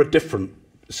to offer a different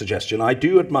suggestion. I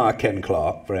do admire Ken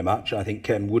Clarke very much. I think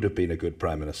Ken would have been a good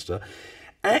Prime Minister.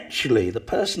 Actually, the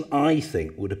person I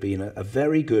think would have been a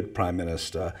very good Prime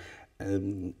Minister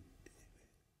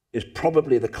is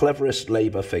probably the cleverest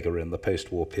Labour figure in the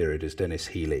post-war period is Dennis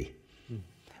Healey.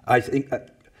 I think,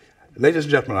 ladies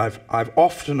and gentlemen, I've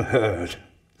often heard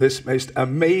this most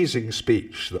amazing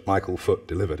speech that Michael Foot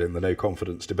delivered in the no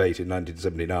confidence debate in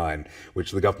 1979,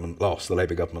 which the government lost, the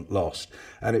Labour government lost.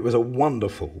 And it was a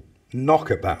wonderful,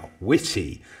 knockabout,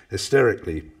 witty,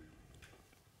 hysterically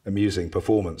amusing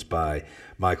performance by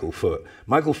Michael Foot.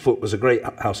 Michael Foot was a great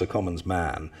House of Commons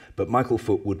man, but Michael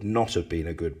Foot would not have been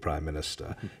a good Prime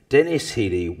Minister. Dennis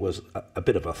Healey was a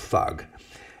bit of a thug,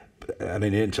 an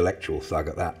intellectual thug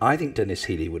at that. I think Dennis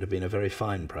Healey would have been a very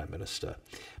fine Prime Minister.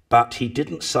 But he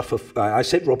didn't suffer... I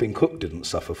said Robin Cook didn't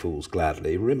suffer fools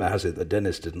gladly. Rumour has it that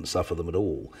Dennis didn't suffer them at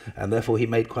all, and therefore he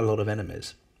made quite a lot of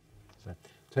enemies. So,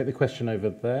 take the question over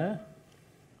there.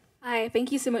 Hi,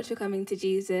 thank you so much for coming to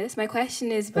Jesus. My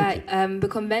question is that the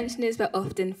convention is that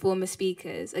often former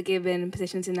speakers are given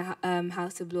positions in the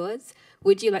House of Lords.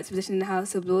 Would you like to position in the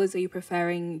House of Lords, or are you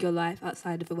preferring your life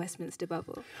outside of the Westminster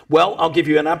bubble? Well, I'll give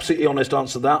you an absolutely honest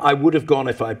answer to that. I would have gone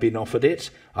if I'd been offered it.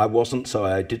 I wasn't, so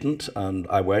I didn't, and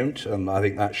I won't, and I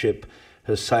think that ship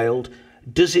has sailed.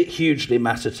 Does it hugely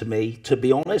matter to me? To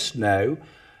be honest, no.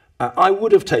 I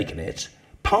would have taken it,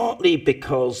 partly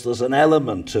because there's an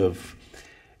element of...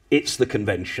 It's the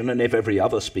convention, and if every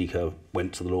other speaker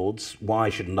went to the Lords, why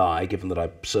shouldn't I, given that I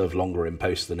served longer in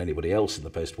post than anybody else in the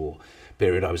post-war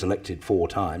period? I was elected 4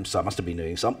 times, so I must have been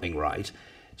doing something right.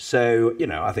 So,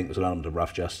 I think there's an element of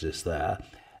rough justice there.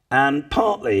 And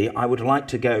partly, I would like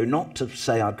to go, not to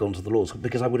say I'd gone to the Lords,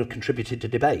 because I would have contributed to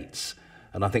debates.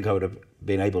 And I think I would have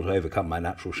been able to overcome my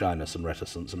natural shyness and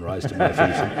reticence and rise to my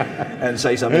feet and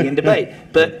say something in debate.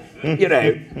 But,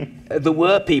 there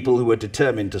were people who were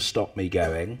determined to stop me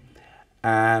going.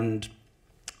 And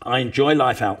I enjoy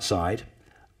life outside.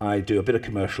 I do a bit of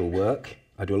commercial work.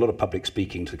 I do a lot of public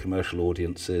speaking to commercial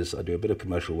audiences. I do a bit of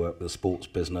commercial work with the sports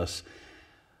business.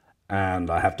 And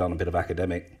I have done a bit of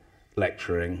academic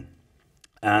lecturing.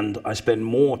 And I spend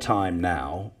more time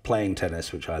now playing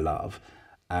tennis, which I love,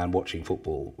 and watching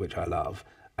football, which I love,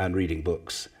 and reading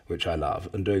books, which I love,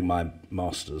 and doing my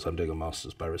master's. I'm doing a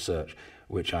master's by research,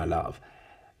 which I love.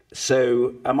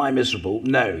 So am I miserable?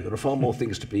 No. There are far more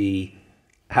things to be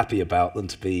happy about than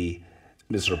to be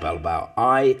miserable about.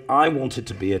 I wanted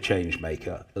to be a change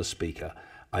maker as Speaker.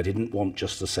 I didn't want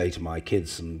just to say to my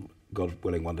kids, and God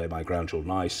willing, one day my grandchildren,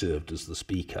 I served as the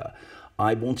Speaker.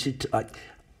 I wanted to...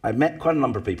 I met quite a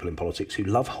number of people in politics who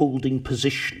love holding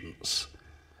positions.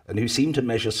 and who seemed to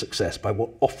measure success by what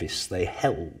office they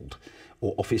held,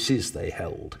 or offices they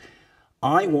held.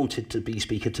 I wanted to be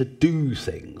Speaker to do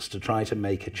things, to try to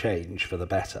make a change for the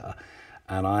better,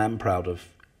 and I am proud of,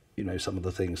 you know, some of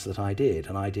the things that I did,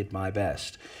 and I did my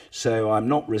best. So I'm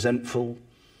not resentful,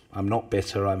 I'm not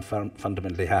bitter, I'm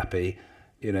fundamentally happy.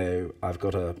 You know, I've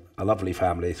got a lovely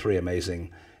family, 3 amazing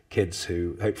kids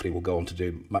who hopefully will go on to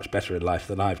do much better in life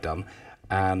than I've done,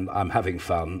 and I'm having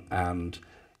fun, and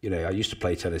you know, I used to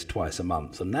play tennis twice a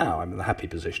month, and now I'm in the happy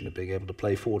position of being able to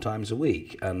play 4 times a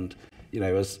week. And you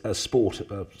know, as sport,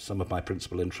 some of my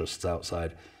principal interests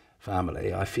outside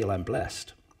family, I feel I'm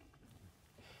blessed.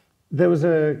 There was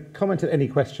a comment at Any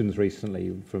Questions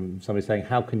recently from somebody saying,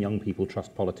 how can young people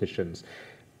trust politicians?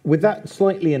 With that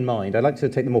slightly in mind, I'd like to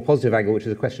take the more positive angle, which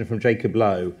is a question from Jacob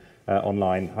Lowe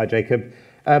online. Hi, Jacob.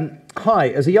 Hi,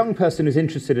 as a young person who's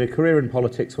interested in a career in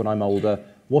politics when I'm older,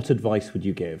 what advice would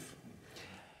you give?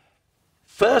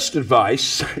 First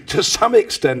advice, to some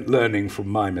extent learning from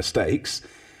my mistakes,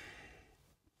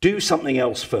 do something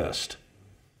else first.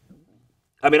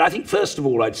 I mean, I think first of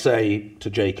all I'd say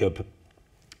to Jacob,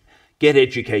 get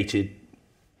educated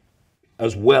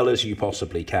as well as you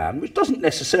possibly can, which doesn't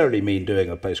necessarily mean doing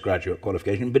a postgraduate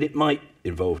qualification, but it might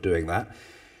involve doing that.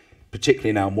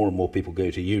 Particularly now more and more people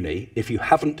go to uni. If you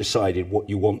haven't decided what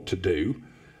you want to do,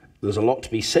 there's a lot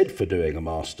to be said for doing a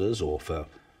master's or for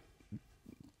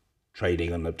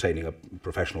training and obtaining a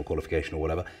professional qualification or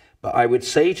whatever. But I would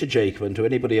say to Jacob and to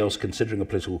anybody else considering a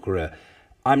political career,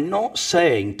 I'm not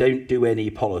saying don't do any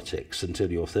politics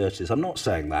until your 30s. I'm not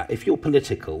saying that. If you're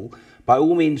political, by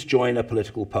all means join a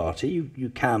political party. You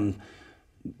can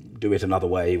do it another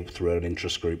way through an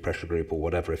interest group, pressure group or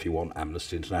whatever if you want,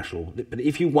 Amnesty International. But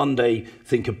if you one day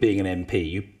think of being an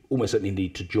MP, you almost certainly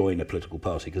need to join a political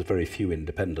party because very few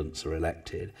independents are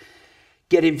elected.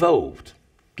 Get involved.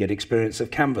 Get experience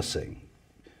of canvassing,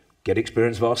 get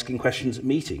experience of asking questions at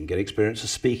meeting, get experience of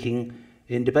speaking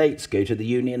in debates, go to the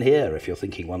union here if you're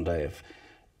thinking one day of,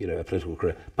 you know, a political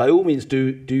career. By all means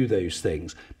do those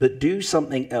things, but do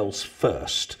something else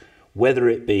first, whether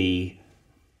it be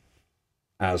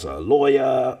as a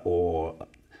lawyer or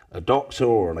a doctor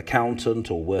or an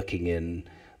accountant or working in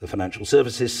the financial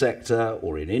services sector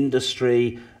or in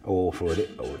industry or for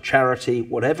a charity,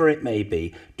 whatever it may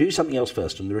be, do something else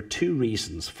first. And there are 2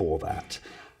 reasons for that.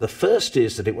 The first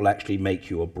is that it will actually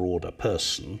make you a broader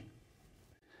person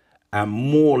and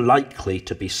more likely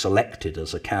to be selected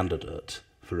as a candidate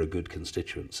for a good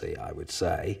constituency, I would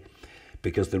say,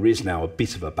 because there is now a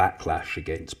bit of a backlash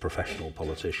against professional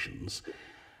politicians.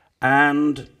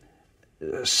 And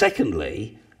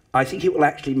secondly, I think it will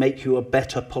actually make you a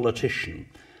better politician.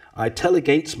 I tell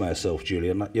against myself,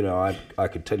 Julian, you know, I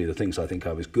could tell you the things I think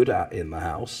I was good at in the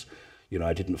House. You know,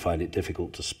 I didn't find it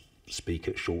difficult to speak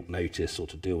at short notice or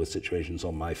to deal with situations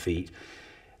on my feet.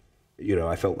 You know,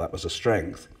 I felt that was a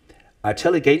strength. I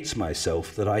tell against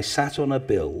myself that I sat on a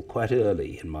bill quite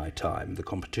early in my time, the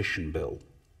competition bill,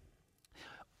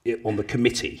 on the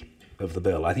committee of the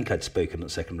bill. I think I'd spoken at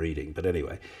second reading, but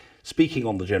anyway, speaking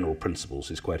on the general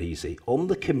principles is quite easy. On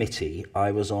the committee,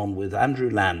 I was on with Andrew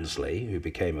Lansley, who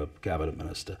became a cabinet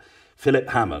minister, Philip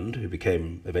Hammond, who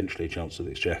became eventually Chancellor of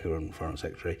the Exchequer and Foreign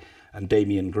Secretary, and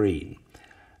Damien Green.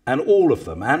 And all of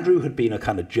them, Andrew had been a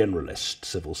kind of generalist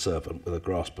civil servant with a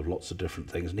grasp of lots of different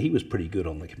things, and he was pretty good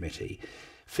on the committee.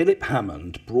 Philip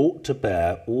Hammond brought to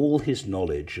bear all his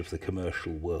knowledge of the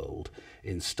commercial world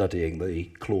in studying the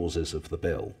clauses of the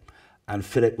bill. And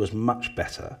Philip was much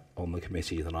better on the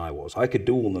committee than I was. I could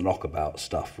do all the knockabout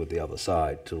stuff with the other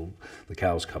side till the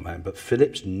cows come home, but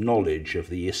Philip's knowledge of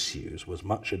the issues was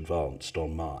much advanced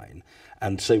on mine,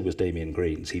 and so was Damien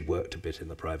Green's. He'd worked a bit in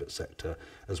the private sector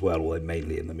as well, although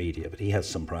mainly in the media, but he has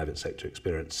some private sector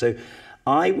experience. So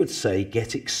I would say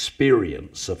get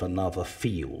experience of another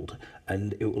field,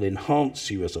 and it will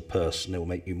enhance you as a person, it will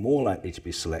make you more likely to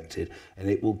be selected, and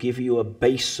it will give you a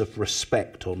base of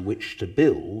respect on which to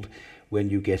build when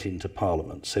you get into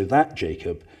Parliament. So that,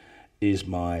 Jacob, is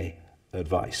my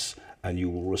advice, and you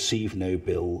will receive no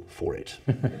bill for it.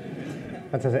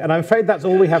 Fantastic. And I'm afraid that's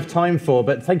all we have time for,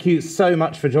 but thank you so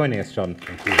much for joining us, John.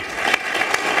 Thank you. Is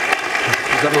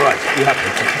that all right? You have to.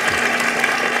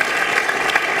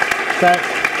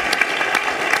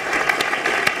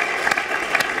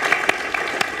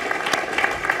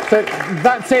 So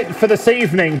that's it for this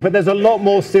evening, but there's a lot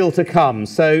more still to come.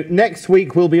 So next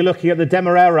week we'll be looking at the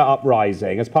Demerara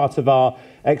uprising as part of our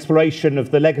exploration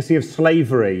of the legacy of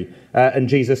slavery and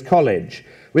Jesus College.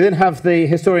 We then have the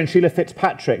historian Sheila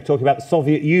Fitzpatrick talking about the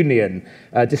Soviet Union,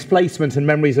 displacement and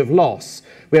memories of loss.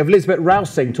 We have Elizabeth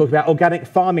Rousing talking about organic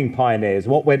farming pioneers,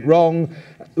 what went wrong,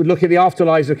 looking at the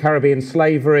afterlives of Caribbean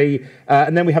slavery,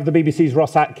 and then we have the BBC's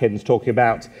Ross Atkins talking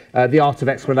about the art of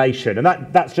explanation,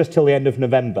 and that's just till the end of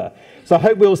November. So I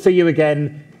hope we'll see you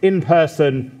again in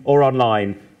person or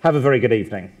online. Have a very good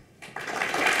evening.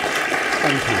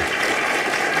 Thank you.